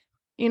like,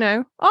 you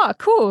know, oh,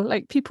 cool.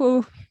 Like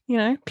people, you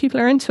know, people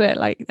are into it,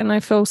 like, and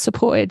I feel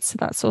supported. So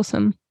that's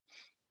awesome.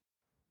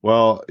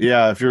 Well,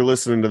 yeah, if you're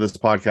listening to this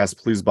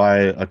podcast, please buy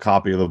a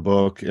copy of the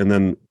book, and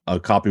then a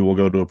copy will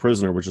go to a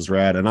prisoner, which is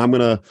rad. And I'm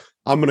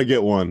gonna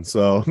get one.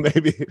 So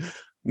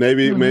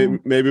maybe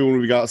when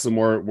we got some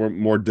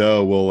more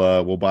dough,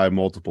 we'll buy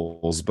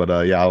multiples.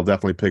 But yeah, I'll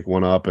definitely pick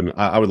one up, and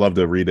I would love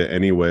to read it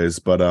anyways.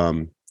 But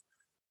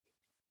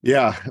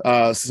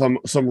yeah, some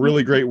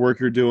really great work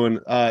you're doing.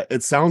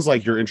 It sounds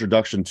like your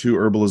introduction to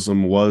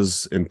herbalism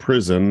was in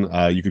prison.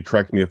 You could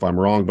correct me if I'm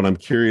wrong, but I'm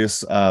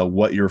curious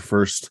what your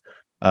first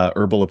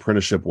herbal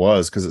apprenticeship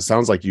was, because it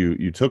sounds like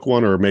you took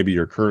one, or maybe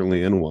you're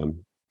currently in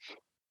one.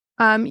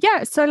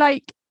 Yeah, so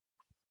like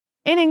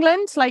in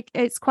England, like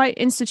it's quite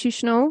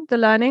institutional, the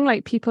learning,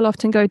 like people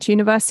often go to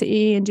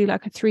university and do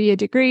like a 3-year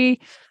degree.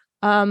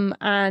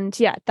 And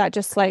yeah, that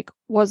just like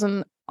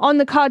wasn't on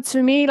the cards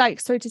for me, like,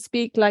 so to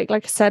speak. Like I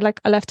said, like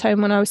I left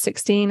home when I was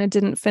 16. I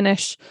didn't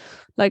finish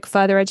like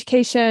further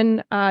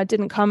education,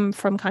 didn't come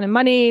from kind of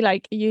money,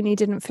 like uni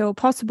didn't feel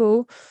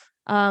possible.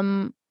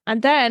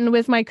 And then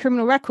with my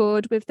criminal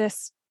record, with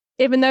this,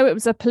 even though it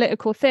was a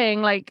political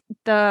thing, like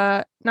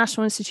the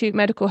National Institute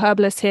Medical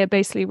Herbalist here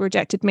basically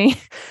rejected me.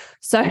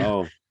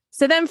 So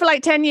then for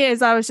like 10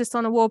 years, I was just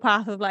on a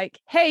warpath of like,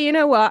 hey, you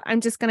know what?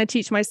 I'm just going to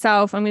teach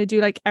myself. I'm going to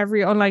do like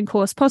every online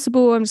course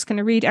possible. I'm just going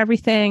to read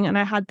everything. And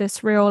I had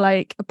this real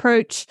like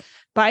approach,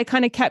 but I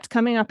kind of kept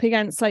coming up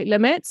against like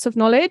limits of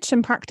knowledge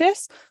and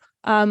practice.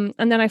 And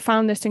then I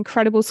found this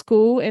incredible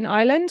school in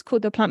Ireland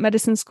called the Plant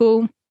Medicine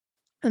School.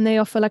 And they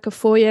offer like a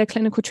 4-year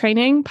clinical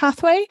training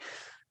pathway.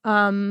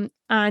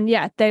 And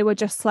yeah, they were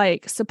just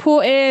like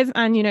supportive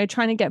and, you know,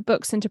 trying to get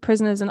books into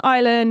prisoners in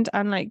Ireland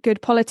and like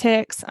good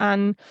politics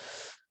and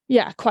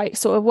yeah, quite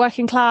sort of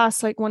working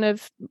class. Like one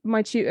of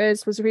my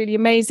tutors was really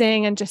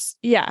amazing and just,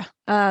 yeah.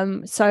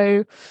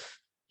 So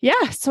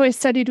I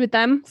studied with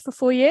them for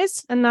 4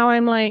 years and now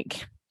I'm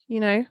like, you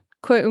know,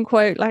 quote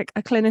unquote like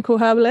a clinical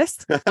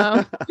herbalist.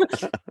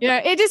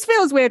 It just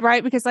feels weird,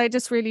 right? Because I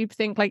just really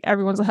think like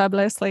everyone's a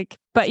herbalist. Like,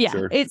 but yeah,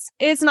 Sure.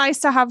 it's nice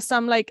to have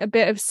some like a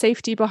bit of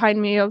safety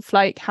behind me of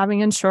like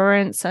having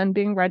insurance and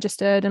being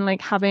registered and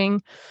like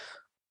having,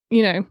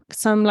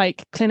 some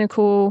like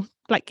clinical,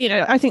 like,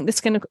 I think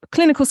this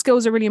clinical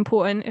skills are really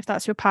important if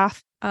that's your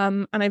path.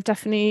 And I've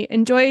definitely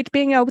enjoyed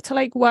being able to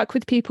like work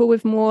with people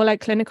with more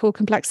like clinical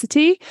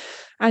complexity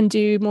and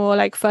do more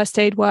like first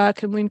aid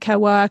work and wound care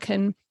work.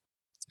 And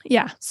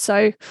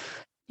so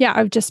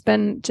I've just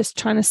been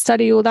trying to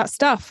study all that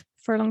stuff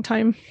for a long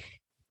time.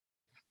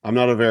 I'm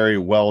not a very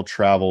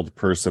well-traveled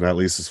person, at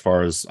least as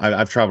far as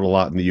I've traveled a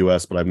lot in the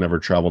US, but I've never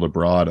traveled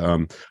abroad.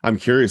 I'm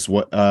curious,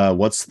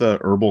 what's the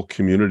herbal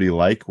community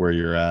like where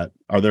you're at?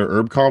 Are there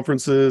herb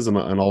conferences and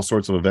all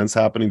sorts of events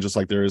happening just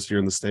like there is here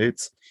in the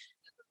States?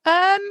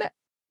 I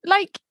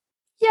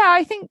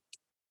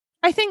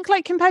think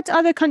like compared to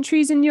other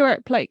countries in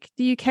Europe, like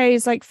the UK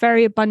is like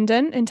very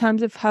abundant in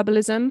terms of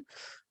herbalism.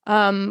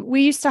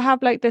 We used to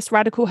have like this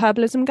radical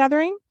herbalism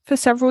gathering for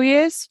several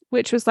years,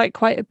 which was like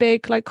quite a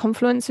big like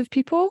confluence of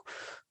people.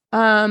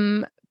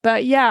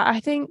 But yeah, I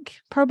think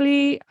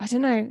probably, I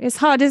don't know, it's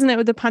hard, isn't it,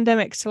 with the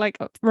pandemic to like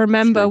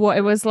remember what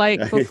it was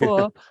like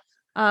before.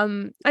 I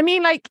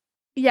mean, like,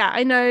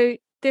 I know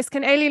this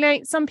can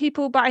alienate some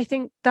people, but I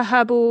think the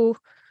herbal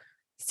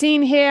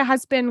scene here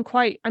has been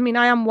quite, I mean,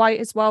 I am white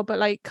as well, but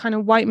like kind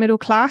of white middle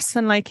class,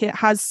 and like it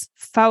has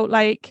felt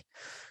like,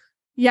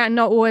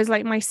 not always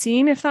like my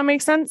scene, if that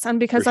makes sense. And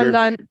because I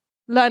learned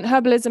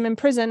herbalism in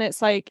prison,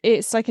 it's like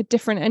a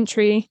different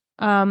entry.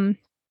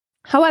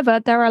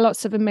 However, there are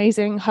lots of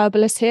amazing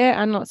herbalists here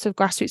and lots of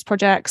grassroots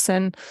projects.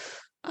 And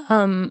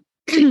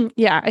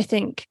I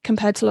think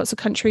compared to lots of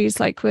countries,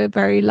 like we're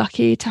very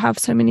lucky to have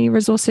so many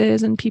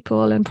resources and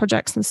people and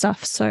projects and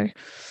stuff. So,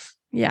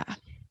 yeah.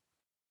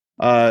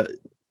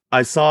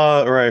 I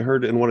saw, or I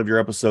heard in one of your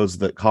episodes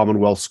that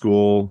Commonwealth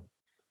School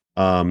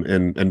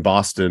in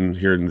Boston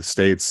here in the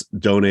States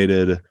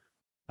donated,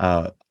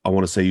 I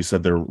want to say you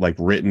said their like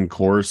written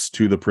course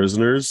to the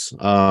prisoners.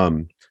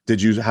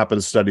 Did you happen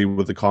to study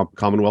with the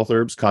Commonwealth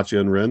herbs,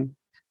 Katya and Rin?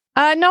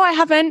 No, I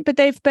haven't, but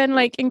they've been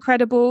like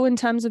incredible in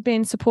terms of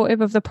being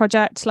supportive of the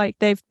project. Like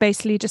they've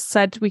basically just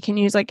said we can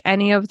use like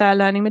any of their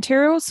learning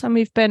materials, and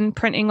we've been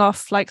printing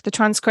off like the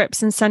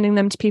transcripts and sending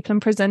them to people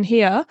in prison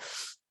here.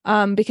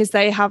 Because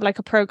they have like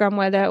a program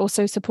where they're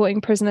also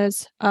supporting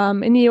prisoners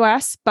in the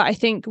US. But I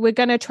think we're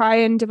going to try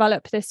and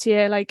develop this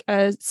year like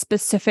a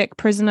specific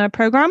prisoner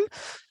program.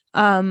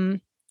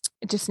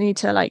 Just need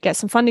to like get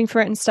some funding for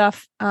it and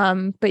stuff.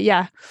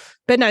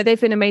 But no,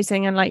 they've been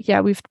amazing. And like,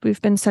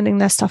 we've been sending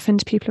their stuff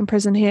into people in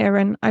prison here.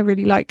 And I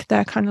really like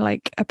their kind of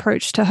like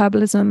approach to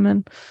herbalism.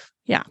 And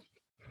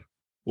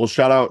Well,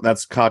 shout out.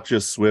 That's Katya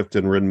Swift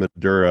and Rin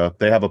Madura.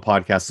 They have a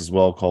podcast as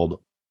well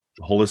called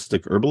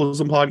Holistic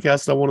Herbalism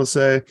Podcast, I want to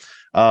say.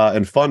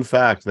 And fun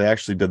fact, they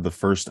actually did the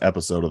first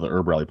episode of the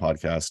Herb Rally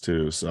podcast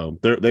too. So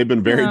they've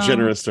been very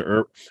generous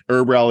to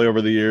Herb Rally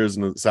over the years,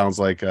 and it sounds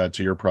like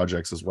to your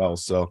projects as well.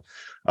 So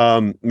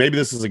maybe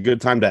this is a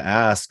good time to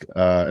ask,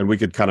 and we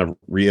could kind of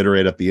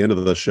reiterate at the end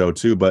of the show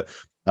too, but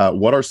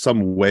what are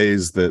some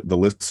ways that the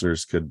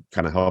listeners could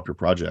kind of help your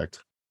project,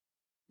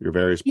 your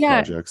various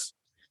projects?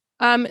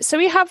 So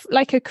we have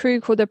like a crew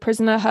called the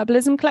Prisoner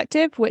Herbalism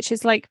Collective, which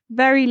is like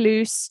very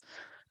loose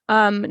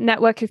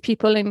network of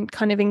people and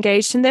kind of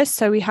engaged in this.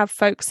 So we have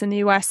folks in the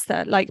US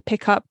that like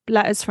pick up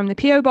letters from the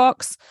PO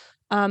box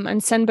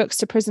and send books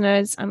to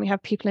prisoners, and we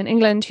have people in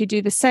England who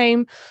do the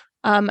same.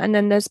 And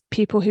then there's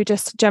people who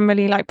just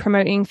generally like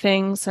promoting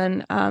things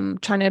and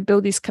trying to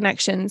build these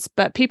connections.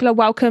 But people are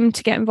welcome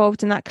to get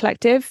involved in that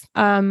collective.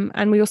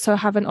 And we also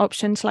have an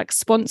option to like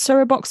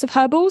sponsor a box of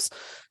herbals.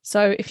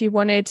 So if you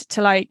wanted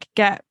to like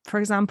get, for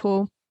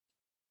example,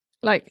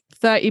 like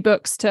 30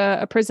 books to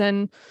a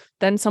prison,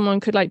 then someone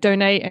could like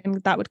donate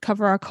and that would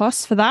cover our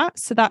costs for that.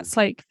 So that's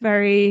like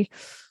very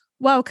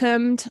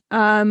welcomed.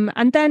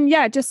 And then,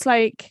 just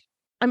like,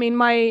 I mean,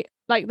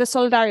 the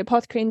Solidarity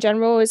Apothecary in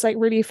general is like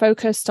really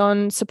focused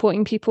on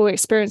supporting people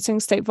experiencing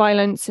state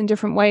violence in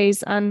different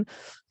ways. And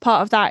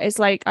part of that is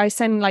like, I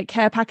send like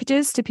care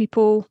packages to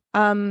people who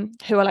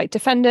are like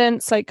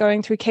defendants, like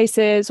going through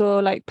cases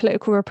or like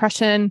political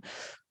repression,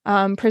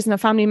 prisoner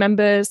family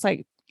members,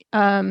 like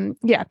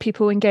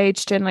people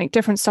engaged in like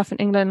different stuff in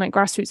England, like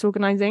grassroots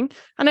organizing.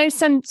 And I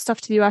send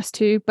stuff to the US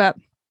too, but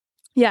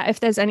if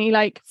there's any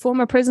like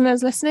former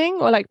prisoners listening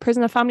or like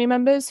prisoner family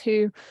members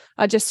who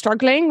are just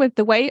struggling with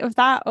the weight of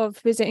that, of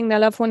visiting their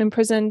loved one in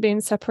prison,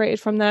 being separated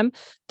from them,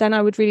 then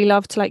I would really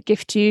love to like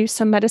gift you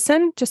some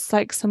medicine, just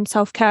like some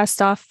self-care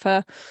stuff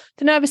for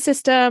the nervous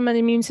system and the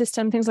immune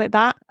system, things like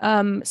that.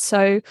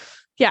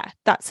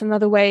 That's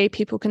another way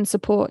people can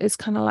support, is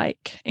kind of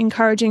like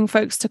encouraging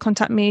folks to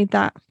contact me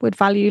that would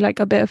value like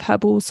a bit of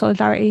herbal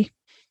solidarity.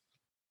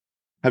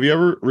 Have you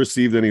ever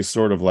received any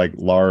sort of like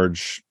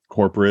large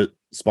corporate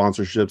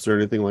sponsorships or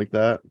anything like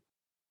that?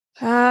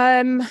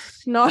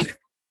 No.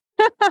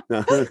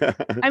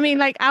 I mean,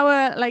 like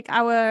our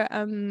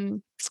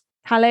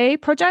Calais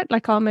project,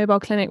 like our mobile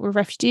clinic with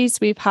refugees.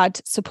 We've had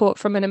support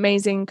from an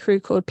amazing crew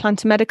called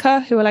Planta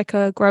Medica, who are like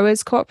a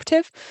growers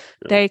cooperative.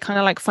 Yeah. They kind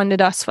of like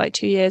funded us for like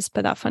 2 years,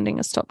 but that funding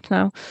has stopped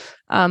now.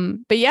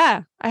 But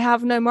yeah, I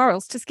have no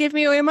morals. Just give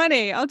me all your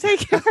money. I'll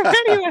take it from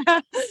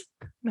anywhere.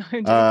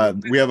 No,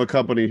 we have a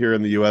company here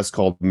in the US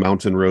called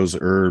Mountain Rose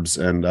Herbs,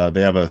 and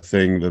they have a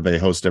thing that they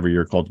host every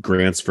year called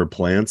Grants for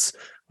Plants.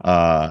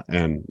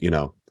 And, you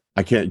know,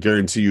 I can't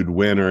guarantee you'd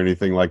win or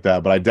anything like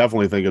that, but I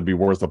definitely think it'd be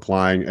worth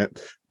applying.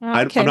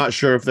 Okay. I'm not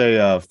sure if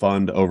they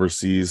fund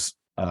overseas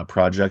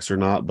projects or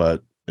not,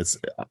 but it's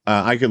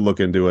I could look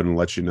into it and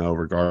let you know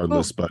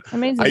regardless. Cool. But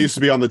amazing. I used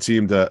to be on the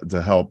team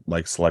to help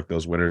like select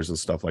those winners and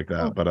stuff like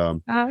that.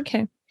 Cool. But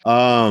okay.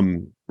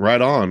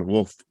 Right on.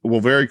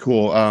 Well, very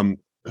cool.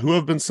 Who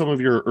have been some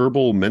of your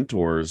herbal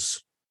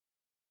mentors?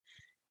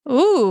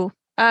 Ooh,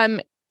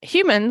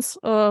 humans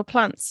or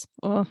plants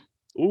or.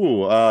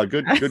 Ooh,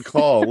 good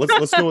call.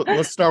 Let's go.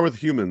 Let's start with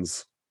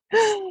humans.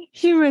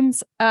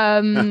 Humans.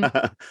 I'm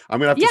gonna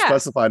have to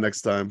specify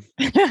next time.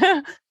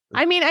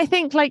 I mean, I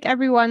think like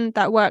everyone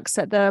that works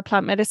at the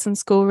plant medicine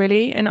school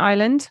really in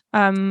Ireland,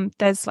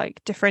 there's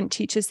like different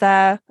teachers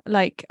there,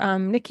 like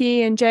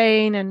Nikki and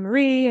Jane and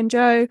Marie and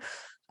Joe.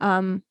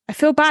 I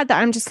feel bad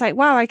that I'm just like,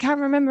 wow, I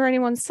can't remember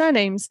anyone's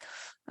surnames,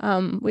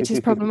 which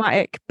is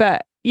problematic.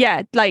 But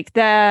yeah, like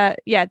they're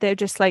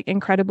just like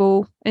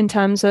incredible in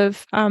terms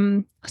of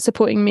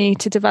supporting me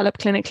to develop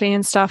clinically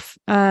and stuff.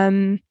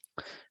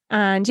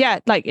 And yeah,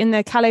 like in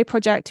the Calais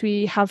project,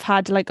 we have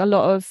had like a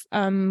lot of,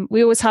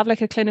 we always have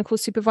like a clinical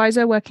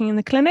supervisor working in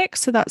the clinic.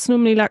 So that's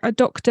normally like a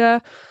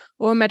doctor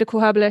or a medical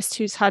herbalist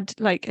who's had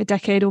like a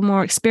decade or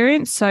more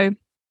experience. So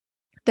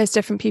there's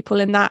different people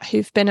in that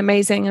who've been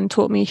amazing and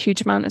taught me a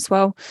huge amount as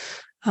well.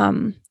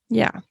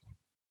 Yeah.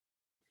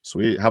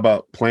 Sweet. How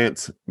about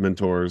plant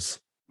mentors?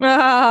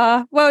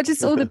 Well,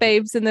 just all the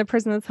babes in the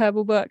Prisoner's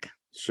Herbal book.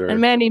 Sure.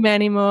 And many,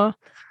 many more.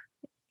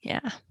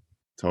 Yeah.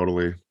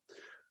 Totally.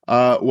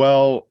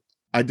 Well,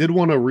 I did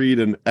want to read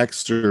an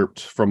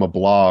excerpt from a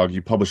blog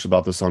you published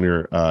about this on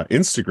your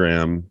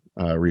Instagram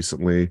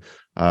recently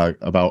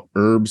about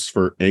herbs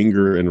for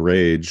anger and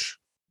rage.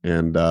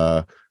 And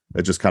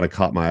it just kind of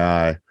caught my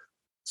eye.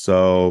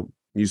 So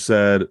you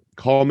said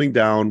calming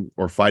down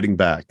or fighting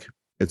back.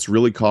 It's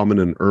really common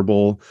in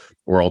herbal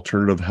or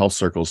alternative health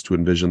circles to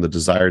envision the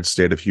desired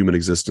state of human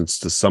existence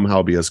to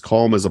somehow be as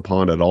calm as a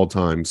pond at all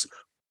times.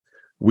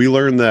 We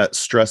learn that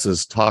stress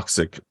is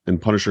toxic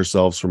and punish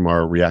ourselves from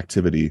our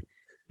reactivity.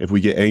 If we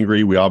get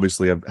angry, we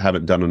obviously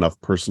haven't done enough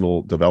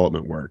personal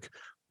development work.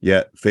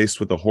 Yet, faced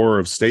with the horror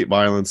of state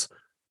violence,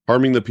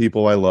 harming the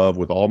people I love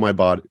with all my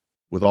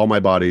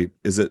body,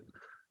 is it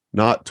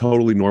not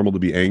totally normal to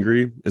be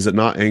angry? Is it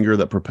not anger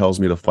that propels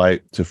me to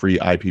fight to free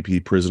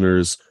IPP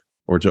prisoners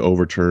or to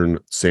overturn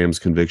Sam's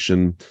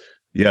conviction?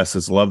 Yes,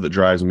 it's love that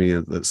drives me,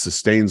 that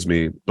sustains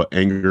me, but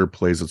anger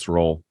plays its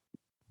role.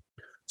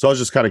 So I was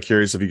just kind of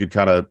curious if you could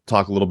kind of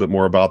talk a little bit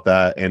more about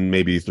that and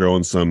maybe throw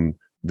in some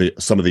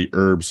of the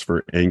herbs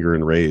for anger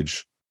and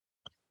rage.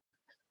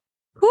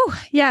 Ooh,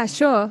 yeah,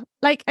 sure.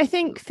 Like, I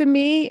think for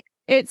me,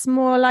 it's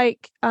more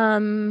like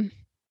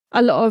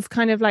a lot of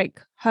kind of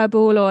like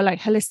herbal or like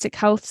holistic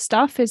health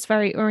stuff is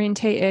very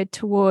orientated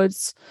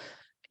towards,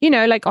 you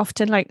know, like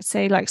often like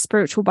say like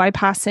spiritual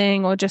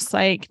bypassing or just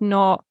like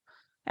not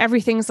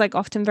everything's like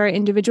often very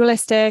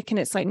individualistic and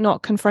it's like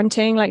not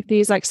confronting like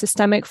these like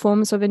systemic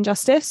forms of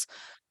injustice.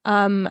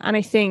 And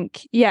I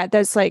think, yeah,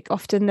 there's like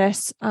often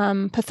this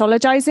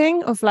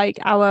pathologizing of like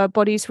our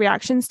body's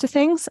reactions to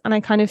things. And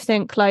I kind of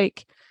think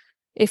like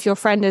if your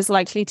friend is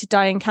likely to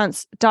die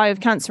of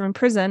cancer in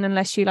prison,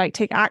 unless you like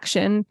take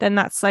action, then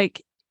that's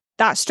like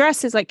that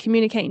stress is like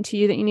communicating to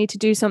you that you need to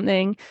do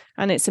something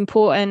and it's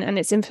important and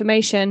it's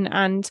information.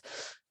 And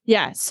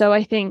yeah, so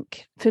I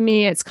think for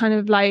me, it's kind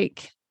of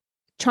like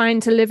trying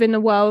to live in a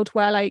world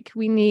where like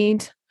we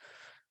need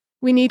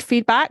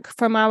feedback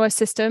from our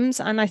systems.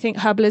 And I think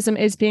herbalism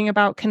is being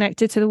about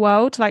connected to the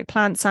world, like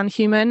plants and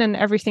human and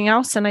everything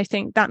else. And I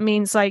think that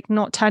means like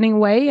not turning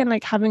away and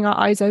like having our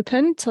eyes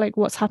open to like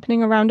what's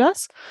happening around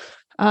us.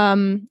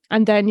 And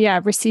then, yeah,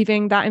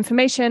 receiving that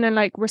information and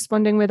like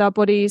responding with our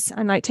bodies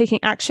and like taking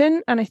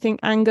action. And I think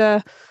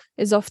anger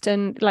is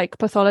often like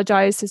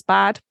pathologized as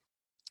bad.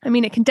 I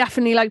mean, it can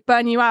definitely like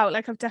burn you out.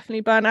 Like I've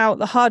definitely burnt out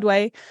the hard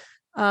way.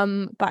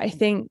 But I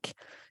think,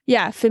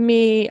 yeah, for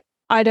me,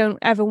 I don't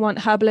ever want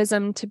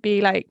herbalism to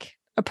be like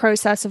a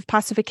process of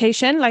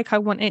pacification. Like I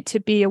want it to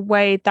be a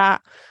way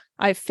that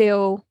I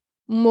feel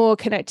more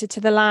connected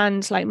to the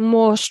land, like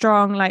more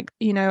strong. Like,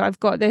 you know, I've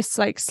got this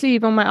like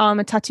sleeve on my arm,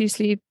 a tattoo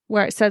sleeve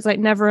where it says like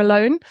never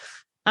alone.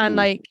 And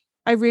like,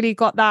 I really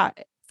got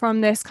that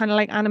from this kind of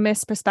like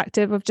animist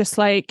perspective of just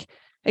like,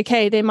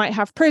 okay, they might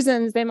have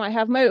prisons, they might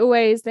have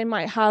motorways, they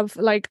might have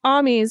like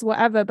armies,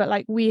 whatever, but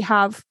like we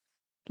have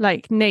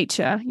like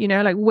nature, you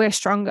know, like we're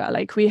stronger,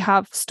 like we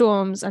have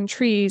storms and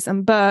trees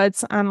and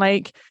birds and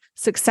like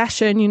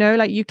succession, you know,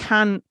 like you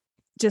can't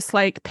just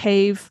like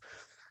pave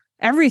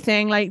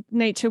everything, like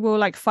nature will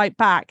like fight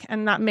back,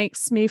 and that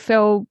makes me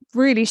feel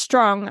really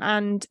strong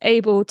and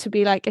able to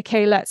be like,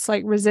 okay, let's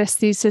like resist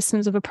these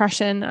systems of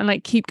oppression and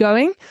like keep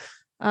going.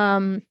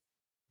 But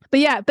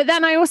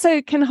then I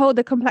also can hold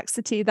the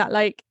complexity that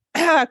like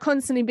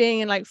constantly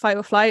being in like fight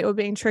or flight or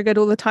being triggered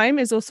all the time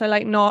is also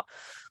like not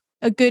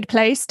a good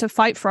place to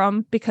fight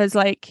from, because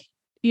like,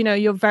 you know,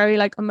 you're very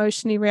like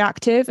emotionally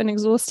reactive and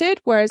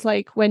exhausted. Whereas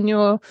like when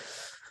you're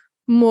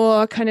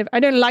more kind of, I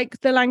don't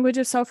like the language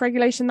of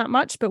self-regulation that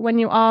much, but when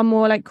you are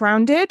more like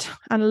grounded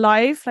and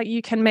alive, like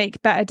you can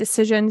make better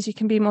decisions, you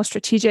can be more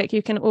strategic,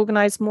 you can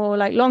organize more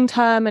like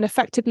long-term and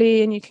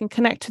effectively, and you can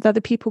connect with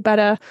other people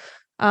better.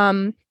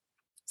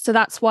 So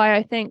that's why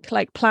I think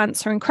like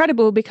plants are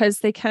incredible, because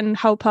they can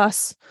help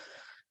us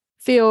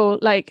feel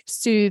like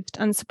soothed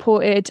and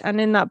supported. And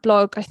in that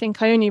blog, I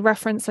think I only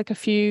reference like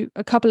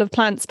a couple of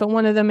plants, but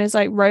one of them is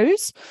like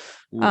rose,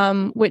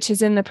 which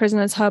is in the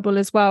Prisoner's Herbal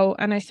as well.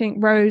 And I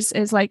think rose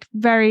is like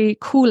very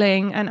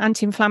cooling and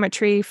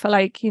anti-inflammatory for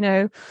like, you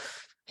know,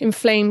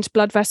 inflamed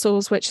blood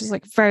vessels, which is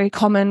like very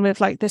common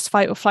with like this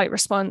fight or flight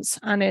response.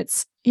 And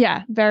it's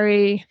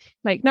very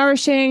like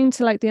nourishing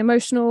to like the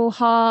emotional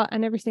heart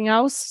and everything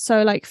else.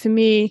 So like for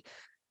me,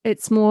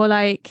 it's more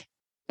like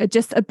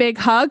just a big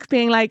hug,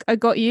 being like, I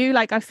got you,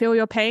 like I feel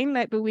your pain,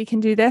 like, but we can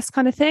do this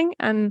kind of thing.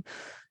 And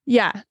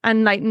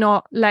and like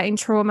not letting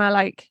trauma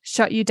like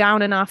shut you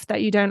down enough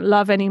that you don't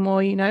love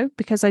anymore, you know,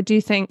 because I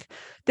do think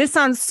this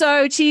sounds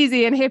so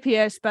cheesy and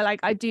hippie-ish, but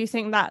like I do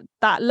think that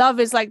love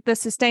is like the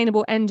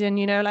sustainable engine,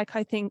 you know, like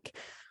I think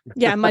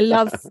my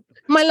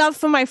love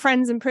for my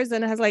friends in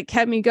prison has like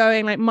kept me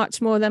going like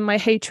much more than my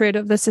hatred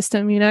of the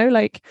system, you know,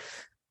 like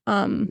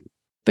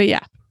but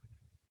yeah.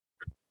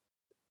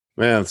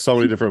 Man, so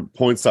many different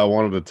points I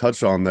wanted to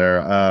touch on there.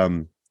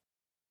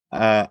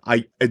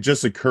 It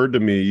just occurred to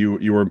me,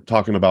 you were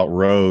talking about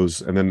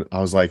rose, and then I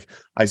was like,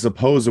 I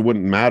suppose it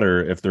wouldn't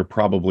matter if they're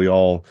probably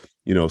all,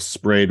 you know,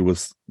 sprayed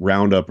with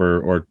Roundup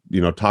or you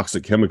know,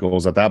 toxic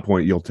chemicals. At that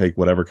point, you'll take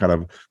whatever kind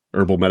of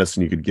herbal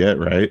medicine you could get,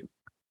 right?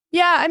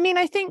 Yeah, I mean,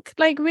 I think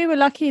like we were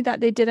lucky that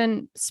they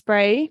didn't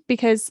spray,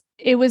 because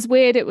it was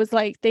weird. It was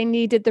like they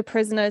needed the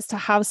prisoners to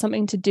have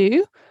something to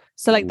do.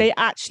 So like they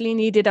actually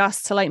needed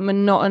us to like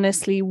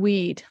monotonously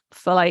weed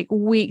for like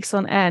weeks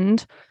on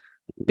end,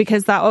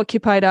 because that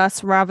occupied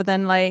us, rather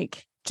than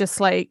like just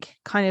like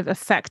kind of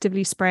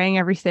effectively spraying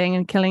everything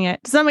and killing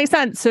it. Does that make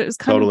sense? So it was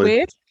kind of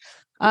weird.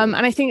 And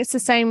I think it's the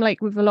same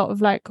like with a lot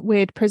of like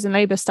weird prison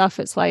labor stuff.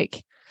 It's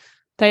like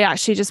they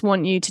actually just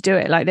want you to do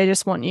it. Like they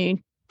just want you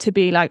to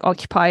be like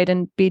occupied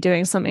and be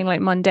doing something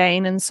like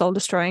mundane and soul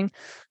destroying.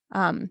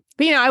 But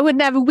you know, I would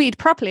never weed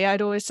properly.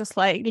 I'd always just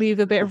like leave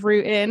a bit of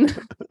root in,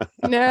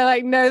 you know,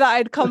 like know that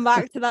I'd come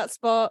back to that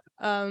spot.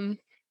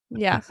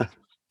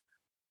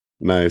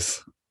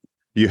 Nice.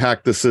 You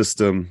hacked the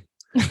system.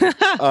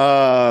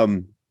 I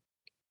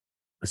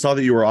saw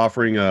that you were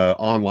offering a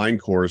online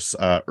course,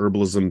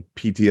 Herbalism,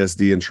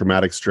 PTSD, and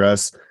Traumatic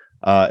Stress.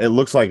 It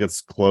looks like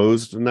it's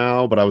closed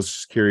now, but I was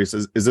just curious,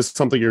 is this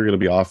something you're going to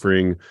be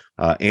offering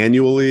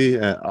annually?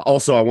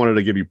 Also, I wanted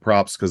to give you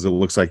props because it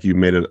looks like you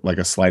made it like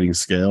a sliding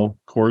scale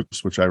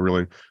course, which I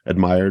really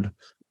admired.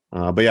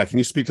 But yeah, can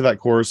you speak to that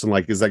course, and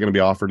like, is that going to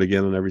be offered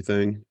again and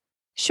everything?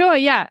 Sure,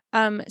 yeah.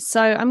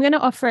 So I'm going to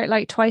offer it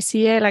like twice a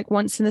year, like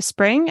once in the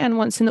spring and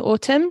once in the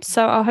autumn.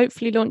 So I'll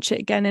hopefully launch it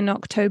again in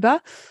October.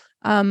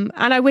 And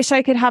I wish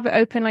I could have it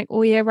open like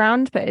all year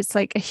round, but it's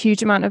like a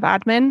huge amount of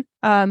admin.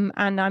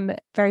 And I'm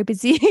very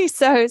busy.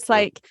 So it's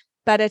like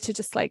better to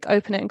just like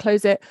open it and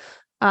close it.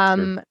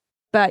 Sure.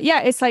 But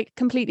yeah, it's like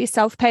completely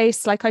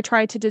self-paced. Like I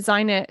tried to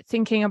design it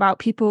thinking about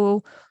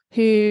people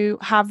who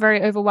have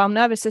very overwhelmed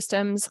nervous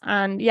systems,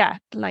 and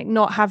like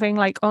not having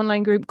like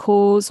online group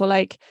calls or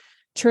like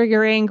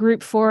triggering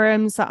group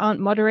forums that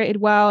aren't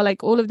moderated well,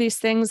 like all of these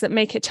things that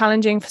make it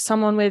challenging for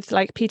someone with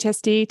like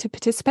PTSD to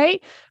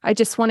participate. I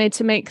just wanted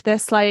to make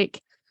this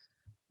like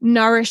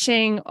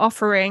nourishing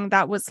offering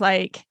that was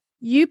like,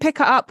 you pick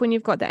it up when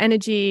you've got the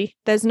energy.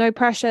 There's no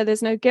pressure,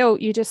 there's no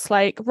guilt. You just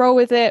like roll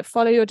with it,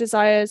 follow your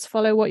desires,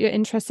 follow what you're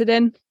interested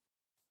in.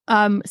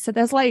 So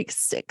there's like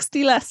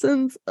 60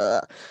 lessons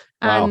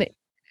and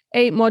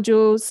 8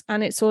 modules,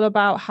 and it's all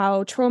about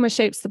how trauma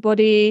shapes the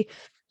body,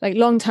 like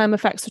long-term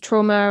effects of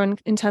trauma,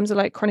 and in terms of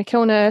like chronic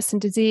illness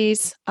and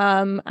disease,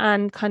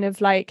 and kind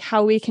of like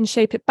how we can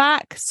shape it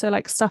back. So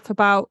like stuff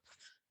about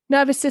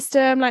nervous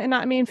system, like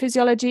anatomy and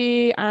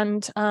physiology,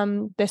 and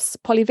this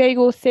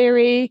polyvagal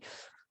theory,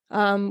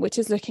 which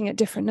is looking at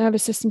different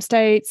nervous system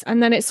states.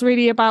 And then it's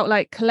really about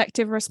like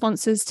collective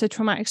responses to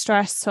traumatic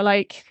stress. So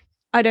like,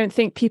 I don't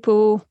think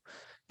people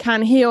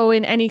can heal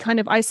in any kind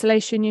of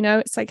isolation, you know.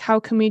 It's like, how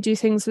can we do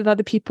things with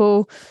other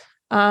people?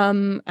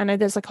 And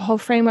there's like a whole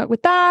framework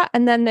with that.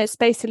 And then there's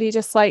basically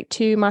just like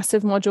 2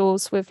 massive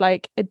modules with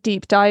like a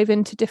deep dive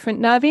into different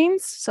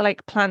nervines. So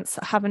like plants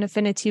that have an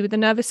affinity with the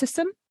nervous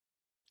system.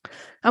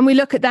 And we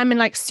look at them in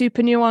like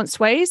super nuanced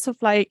ways of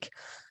like,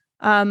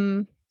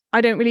 I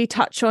don't really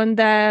touch on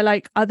their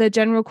like other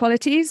general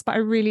qualities, but I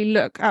really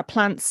look at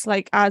plants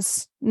like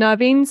as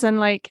nervines, and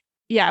like,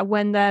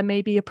 when they're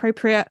maybe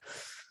appropriate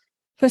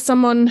for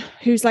someone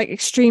who's like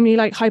extremely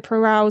like hyper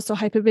aroused or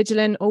hyper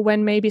vigilant, or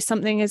when maybe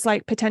something is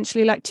like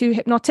potentially like too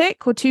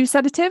hypnotic or too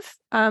sedative.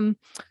 So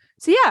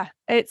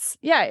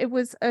it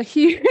was a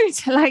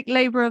huge like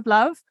labor of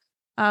love.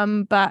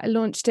 But I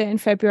launched it in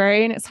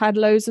February and it's had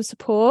loads of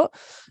support.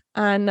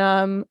 And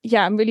I'm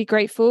really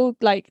grateful.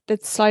 Like the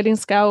sliding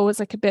scale was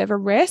like a bit of a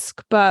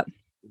risk, but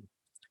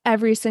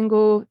every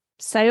single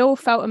sale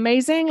felt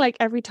amazing. Like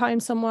every time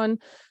someone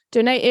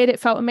donated, it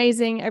felt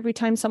amazing. Every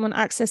time someone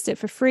accessed it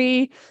for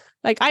free.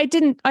 Like I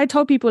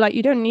told people like,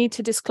 you don't need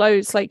to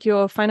disclose like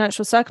your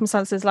financial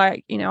circumstances.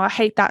 Like, I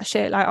hate that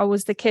shit. Like I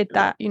was the kid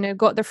that,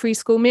 got the free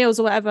school meals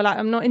or whatever. Like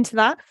I'm not into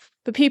that.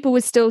 But people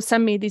would still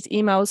send me these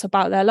emails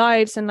about their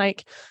lives and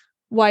like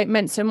why it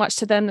meant so much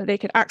to them that they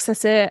could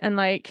access it. And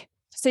like,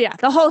 so yeah,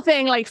 the whole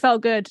thing like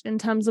felt good in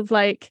terms of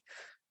like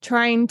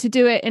trying to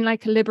do it in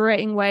like a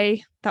liberating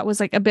way. That was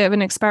like a bit of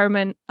an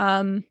experiment.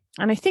 And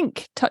I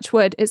think, touch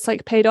wood, it's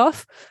like paid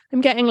off. I'm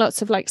getting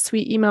lots of like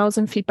sweet emails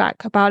and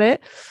feedback about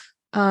it.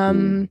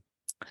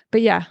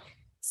 But yeah,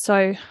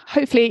 so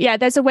hopefully,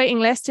 there's a waiting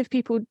list. If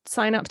people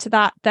sign up to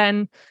that,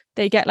 then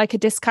they get like a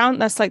discount.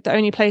 That's like the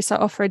only place I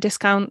offer a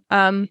discount.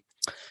 And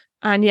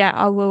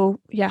I will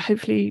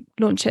hopefully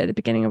launch it at the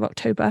beginning of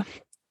October.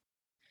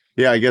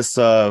 Yeah, I guess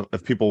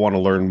if people want to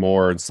learn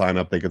more and sign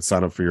up, they could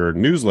sign up for your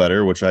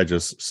newsletter, which I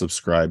just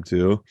subscribed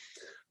to.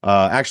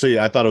 Actually,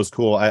 I thought it was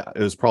cool. It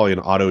was probably an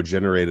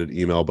auto-generated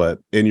email, but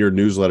in your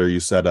newsletter,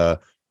 you said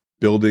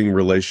building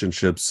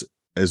relationships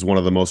is one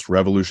of the most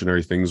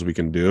revolutionary things we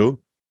can do.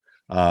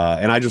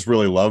 And I just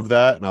really loved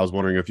that. And I was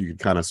wondering if you could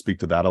kind of speak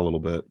to that a little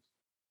bit.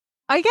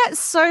 I get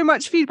so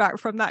much feedback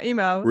from that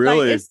email.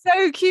 Really? Like, it's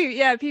so cute.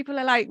 Yeah, people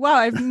are like, wow,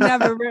 I've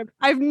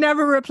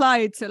never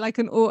replied to like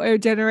an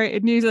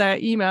auto-generated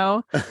newsletter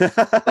email.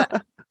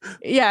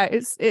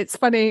 It's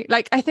funny.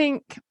 Like, I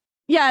think,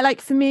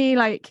 like for me,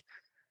 like,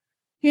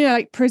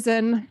 like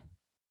prison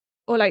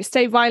or like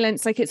state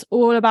violence, like it's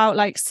all about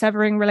like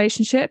severing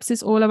relationships.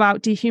 It's all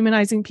about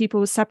dehumanizing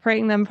people,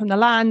 separating them from the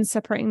land,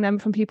 separating them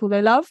from people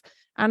they love.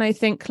 And I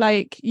think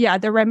like,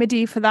 the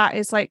remedy for that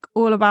is like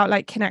all about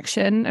like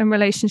connection and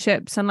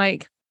relationships, and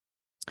like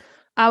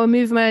our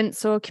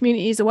movements or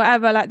communities or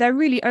whatever, like they're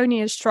really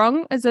only as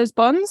strong as those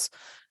bonds.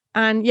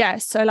 And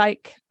so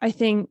like, I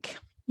think,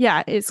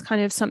 it's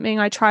kind of something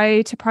I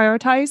try to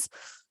prioritize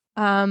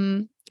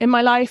in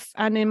my life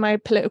and in my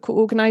political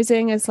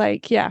organizing, is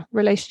like,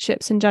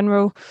 relationships in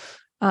general.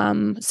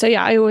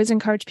 I always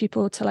encourage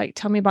people to like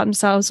tell me about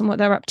themselves and what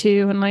they're up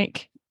to, and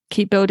like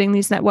keep building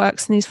these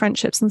networks and these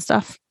friendships and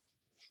stuff.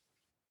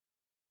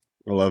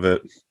 I love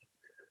it.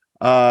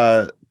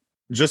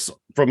 Just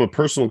from a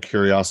personal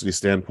curiosity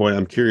standpoint,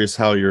 I'm curious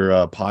how your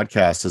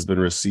podcast has been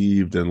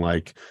received, and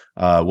like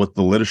what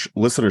the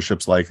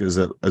listenership's like. Is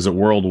it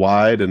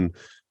worldwide, and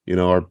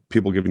are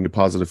people giving you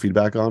positive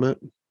feedback on it?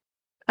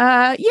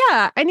 I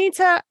need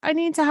to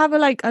have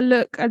a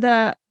look at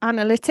the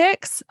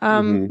analytics.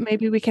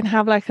 Maybe we can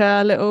have like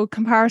a little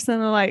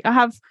comparison. Or like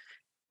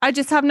I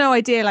just have no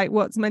idea like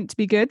what's meant to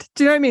be good.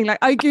 Do you know what I mean? Like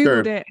I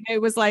Googled it and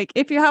it was like,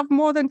 if you have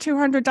more than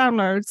 200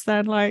 downloads,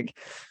 then like,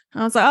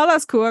 I was like, oh,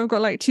 that's cool. I've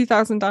got like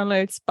 2,000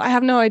 downloads, but I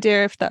have no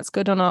idea if that's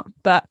good or not.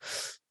 But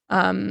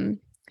I'll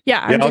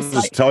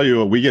just tell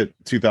you, we get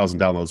 2,000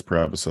 downloads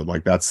per episode.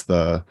 Like that's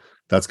kind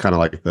of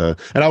like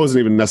and I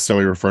wasn't even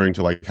necessarily referring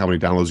to like how many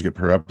downloads you get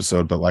per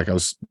episode, but like I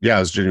was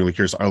genuinely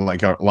curious. Are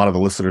like a lot of the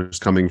listeners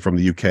coming from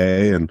the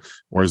UK,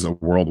 or is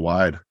it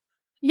worldwide?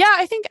 Yeah,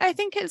 I think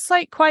it's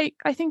like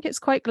it's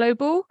quite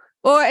global,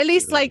 or at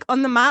least like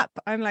on the map.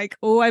 I'm like,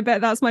 oh, I bet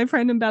that's my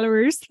friend in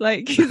Belarus.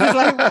 Like, there's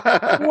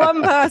like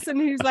one person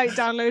who's like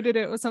downloaded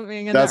it or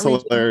something. In that's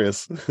that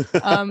hilarious.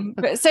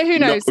 But so who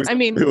knows? I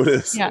mean, who it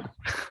is. Yeah.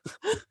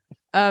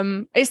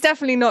 It's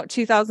definitely not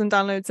 2,000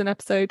 downloads an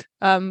episode,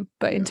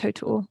 but in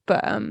total.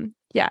 But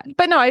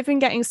but no, I've been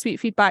getting sweet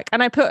feedback,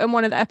 and I put in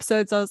one of the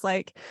episodes, I was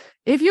like,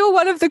 if you're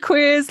one of the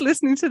queers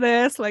listening to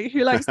this, like who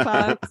likes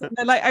plants? And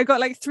then like I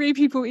got like 3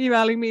 people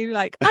emailing me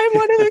like, I'm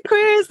one of the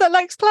queers that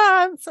likes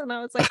plants, and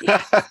I was like,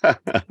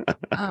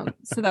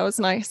 so that was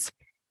nice.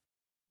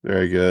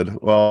 Very good.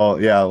 Well,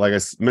 like I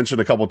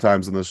mentioned a couple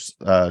times in this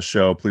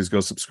show, please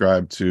go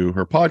subscribe to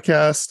her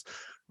podcast.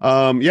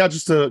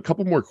 Just a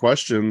couple more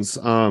questions.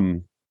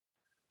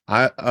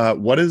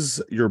 What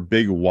is your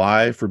big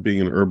why for being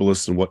an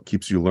herbalist, and what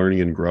keeps you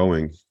learning and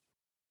growing?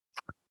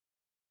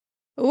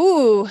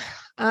 Ooh,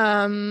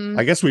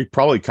 I guess we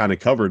probably kind of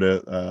covered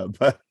it,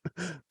 but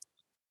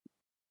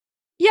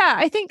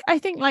I think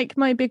like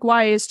my big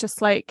why is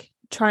just like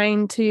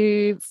trying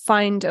to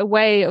find a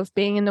way of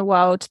being in the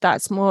world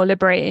that's more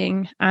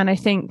liberating. And I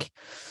think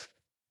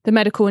the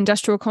medical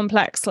industrial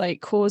complex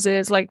like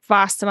causes like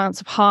vast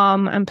amounts of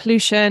harm and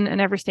pollution and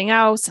everything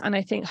else. And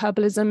I think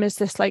herbalism is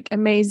this like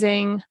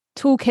amazing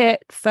toolkit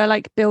for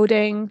like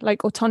building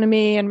like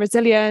autonomy and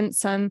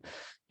resilience, and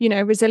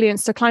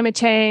resilience to climate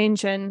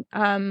change, and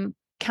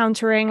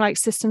countering like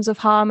systems of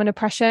harm and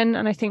oppression.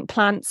 And I think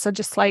plants are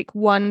just like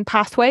one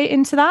pathway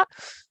into that.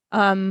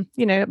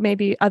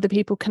 Maybe other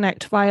people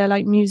connect via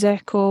like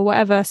music or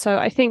whatever. So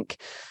I think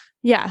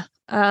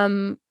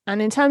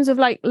And in terms of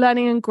like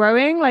learning and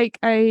growing, like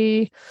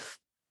keeping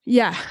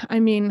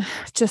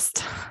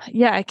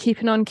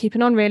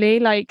on really.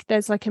 Like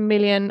there's like a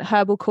million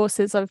herbal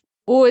courses I've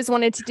always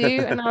wanted to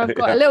do, and now I've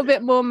got a little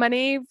bit more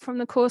money from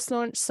the course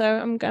launch, so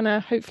I'm gonna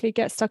hopefully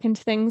get stuck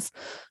into things.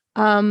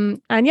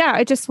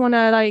 I just want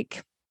to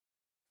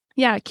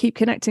keep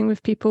connecting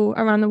with people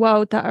around the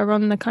world that are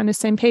on the kind of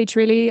same page.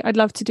 Really, I'd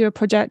love to do a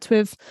project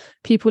with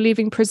people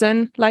leaving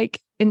prison, like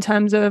in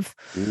terms of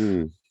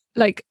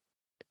like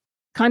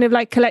kind of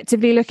like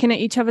collectively looking at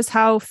each other's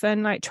health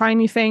and like trying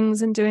new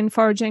things and doing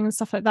foraging and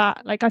stuff like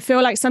that. Like I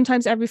feel like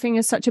sometimes everything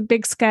is such a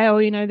big scale,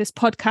 you know, this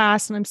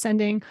podcast, and I'm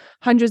sending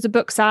hundreds of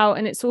books out,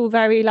 and it's all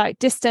very like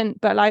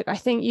distant, but like I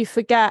think you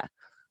forget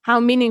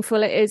how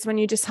meaningful it is when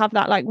you just have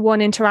that like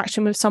one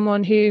interaction with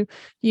someone who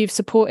you've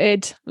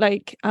supported.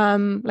 Like I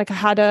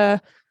had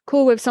a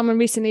call with someone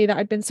recently that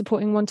I'd been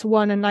supporting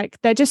one-to-one, and like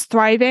they're just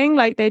thriving,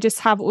 like they just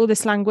have all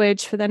this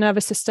language for their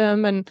nervous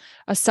system and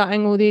are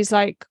starting all these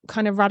like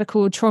kind of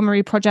radical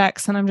trauma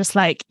projects, and I'm just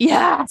like,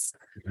 yes,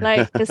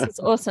 like this is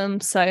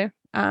awesome. So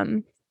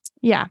I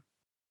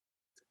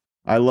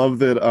love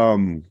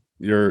that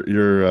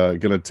you're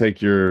gonna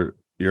take your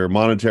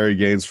monetary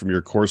gains from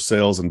your course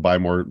sales and buy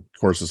more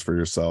courses for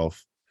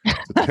yourself.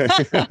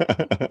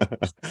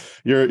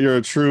 You're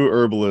a true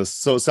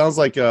herbalist. So it sounds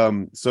like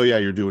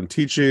you're doing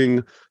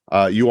teaching,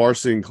 you are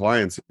seeing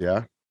clients.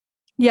 I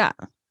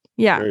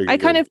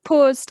kind of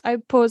paused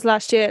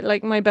last year.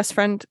 Like my best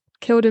friend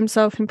killed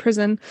himself in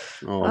prison.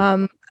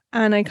 And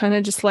I kind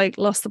of just like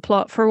lost the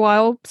plot for a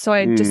while, so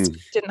I just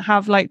didn't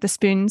have like the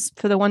spoons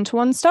for the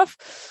one-to-one stuff.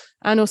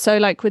 And also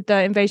like with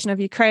the invasion of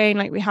Ukraine,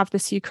 like we have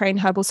this Ukraine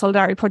Herbal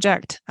Solidarity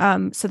Project,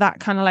 so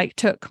that kind of like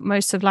took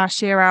most of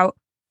last year out.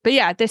 But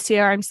yeah, this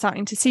year I'm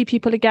starting to see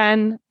people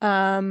again,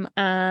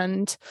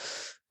 and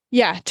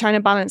trying to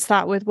balance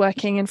that with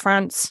working in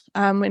France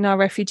in our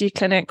refugee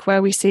clinic,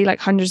 where we see like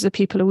hundreds of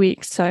people a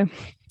week. So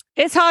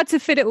it's hard to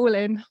fit it all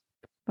in,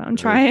 but I'm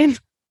trying.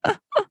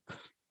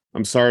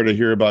 I'm sorry to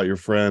hear about your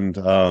friend.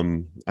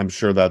 I'm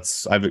sure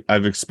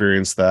I've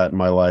experienced that in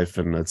my life,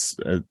 and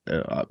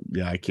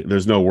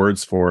there's no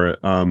words for it.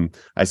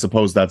 I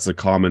suppose that's a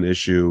common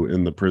issue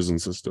in the prison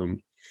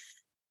system.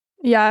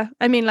 Yeah,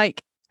 I mean,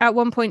 like at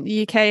one point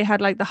the UK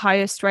had like the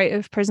highest rate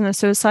of prisoner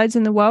suicides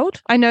in the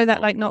world. I know that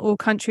like not all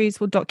countries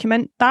will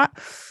document that,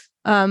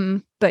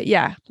 but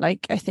yeah,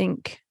 like I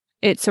think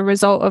it's a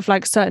result of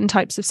like certain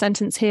types of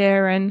sentence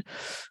here and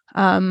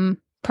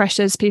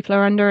pressures people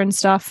are under and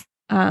stuff.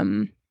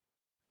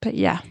 But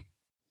yeah.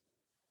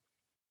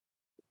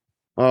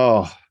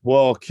 Oh,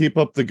 well, keep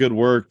up the good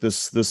work.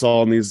 This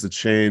all needs to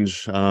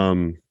change.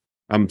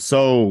 I'm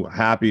so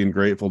happy and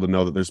grateful to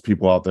know that there's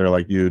people out there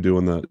like you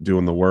doing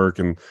the work.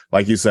 And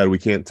like you said, we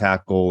can't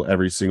tackle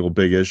every single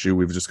big issue.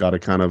 We've just got to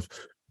kind of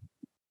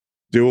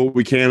do what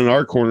we can in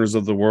our corners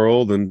of the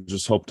world and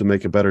just hope to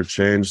make a better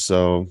change.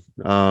 So,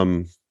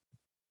 do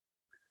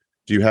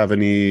you have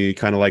any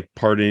kind of like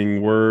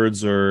parting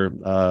words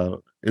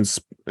or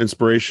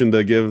inspiration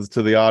to give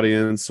to the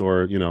audience,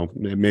 or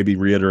maybe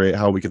reiterate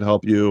how we can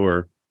help you?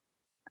 Or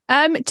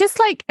just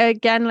like,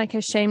 again, like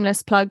a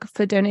shameless plug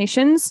for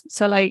donations.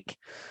 So like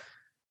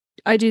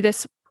I do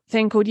this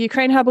thing called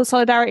Ukraine Herbal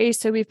Solidarity.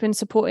 So we've been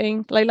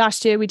supporting, like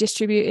last year we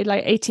distributed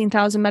like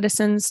 18,000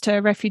 medicines to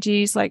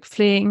refugees like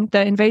fleeing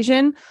the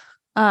invasion.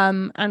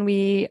 And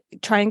we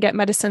try and get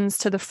medicines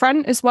to the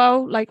front as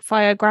well, like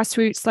via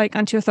grassroots, like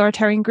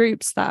anti-authoritarian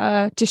groups that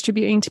are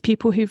distributing to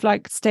people who've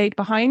like stayed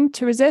behind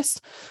to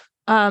resist.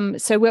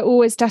 So we're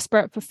always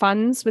desperate for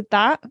funds with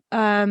that.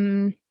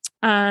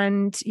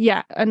 And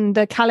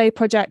the Calais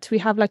project, we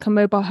have like a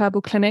mobile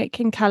herbal clinic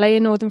in Calais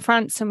in northern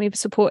France, and we've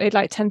supported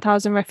like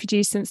 10,000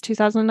 refugees since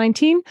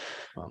 2019.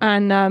 Wow.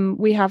 And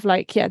we have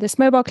like this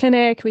mobile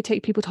clinic. We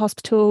take people to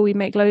hospital. We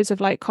make loads of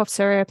like cough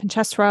syrup and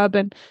chest rub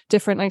and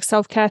different like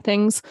self-care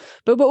things.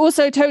 But we're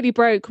also totally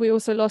broke. We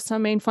also lost our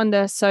main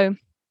funder. So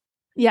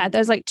yeah,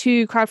 there's like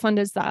 2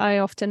 crowdfunders that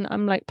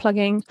I'm like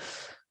plugging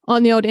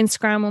on the old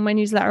Instagram or my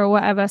newsletter or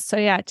whatever. So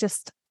yeah,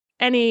 just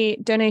any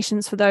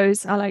donations for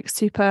those are like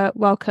super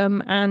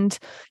welcome. And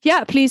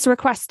yeah, please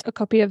request a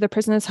copy of The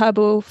Prisoner's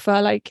Herbal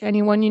for like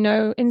anyone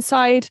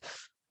inside.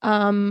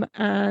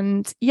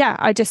 And yeah,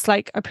 I just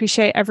like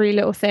appreciate every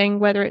little thing,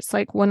 whether it's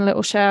like one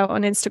little share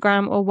on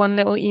Instagram or one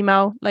little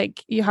email.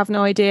 Like you have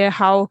no idea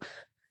how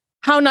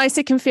nice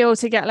it can feel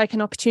to get like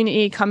an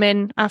opportunity come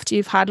in after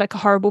you've had like a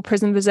horrible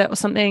prison visit or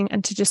something,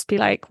 and to just be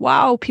like,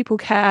 wow, people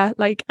care.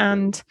 Like,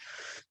 and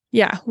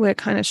yeah, we're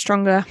kind of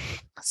stronger.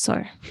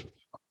 So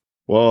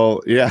well,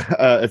 yeah,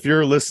 if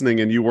you're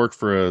listening and you work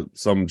for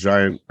some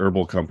giant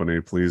herbal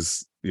company,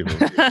 please,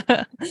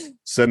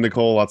 send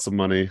Nicole lots of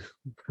money.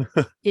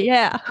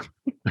 Yeah.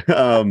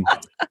 Also,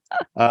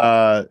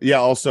 I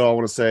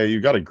want to say you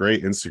got a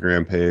great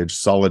Instagram page,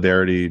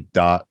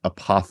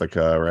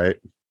 solidarity.apotheca, right?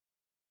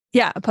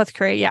 Yeah,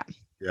 apothecary, yeah.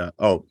 Yeah.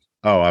 Oh,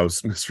 I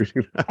was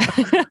misreading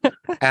that.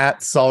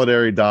 At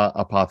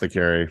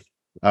solidarity.apothecary.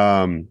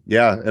 And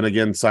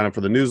again, sign up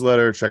for the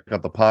newsletter, check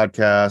out the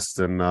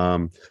podcast,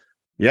 and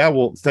Yeah,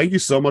 well, thank you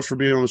so much for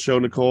being on the show,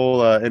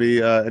 Nicole.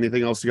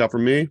 Anything else you got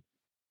from me?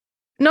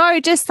 No,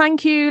 just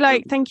thank you.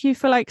 Thank you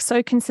for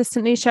so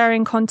consistently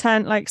sharing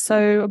content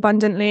so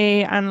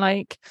abundantly. And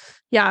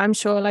yeah, I'm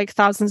sure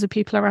thousands of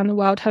people around the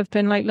world have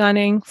been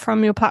learning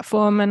from your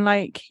platform. And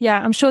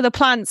yeah, I'm sure the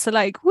plants are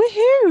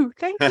woohoo,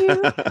 thank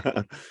you.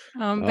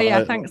 But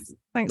yeah, thanks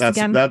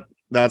again.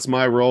 That's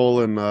my role,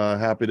 and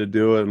happy to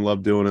do it and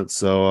love doing it.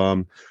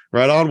 So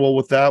right on. Well,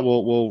 with that,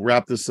 we'll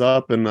wrap this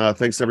up, and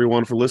thanks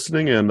everyone for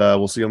listening, and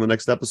we'll see you on the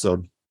next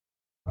episode.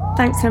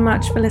 Thanks so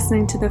much for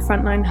listening to the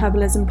Frontline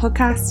Herbalism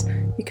podcast.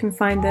 You can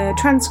find the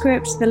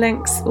transcript, the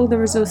links, all the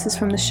resources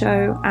from the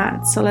show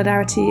at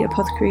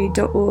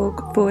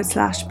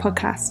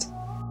solidarityapothecary.org/podcast.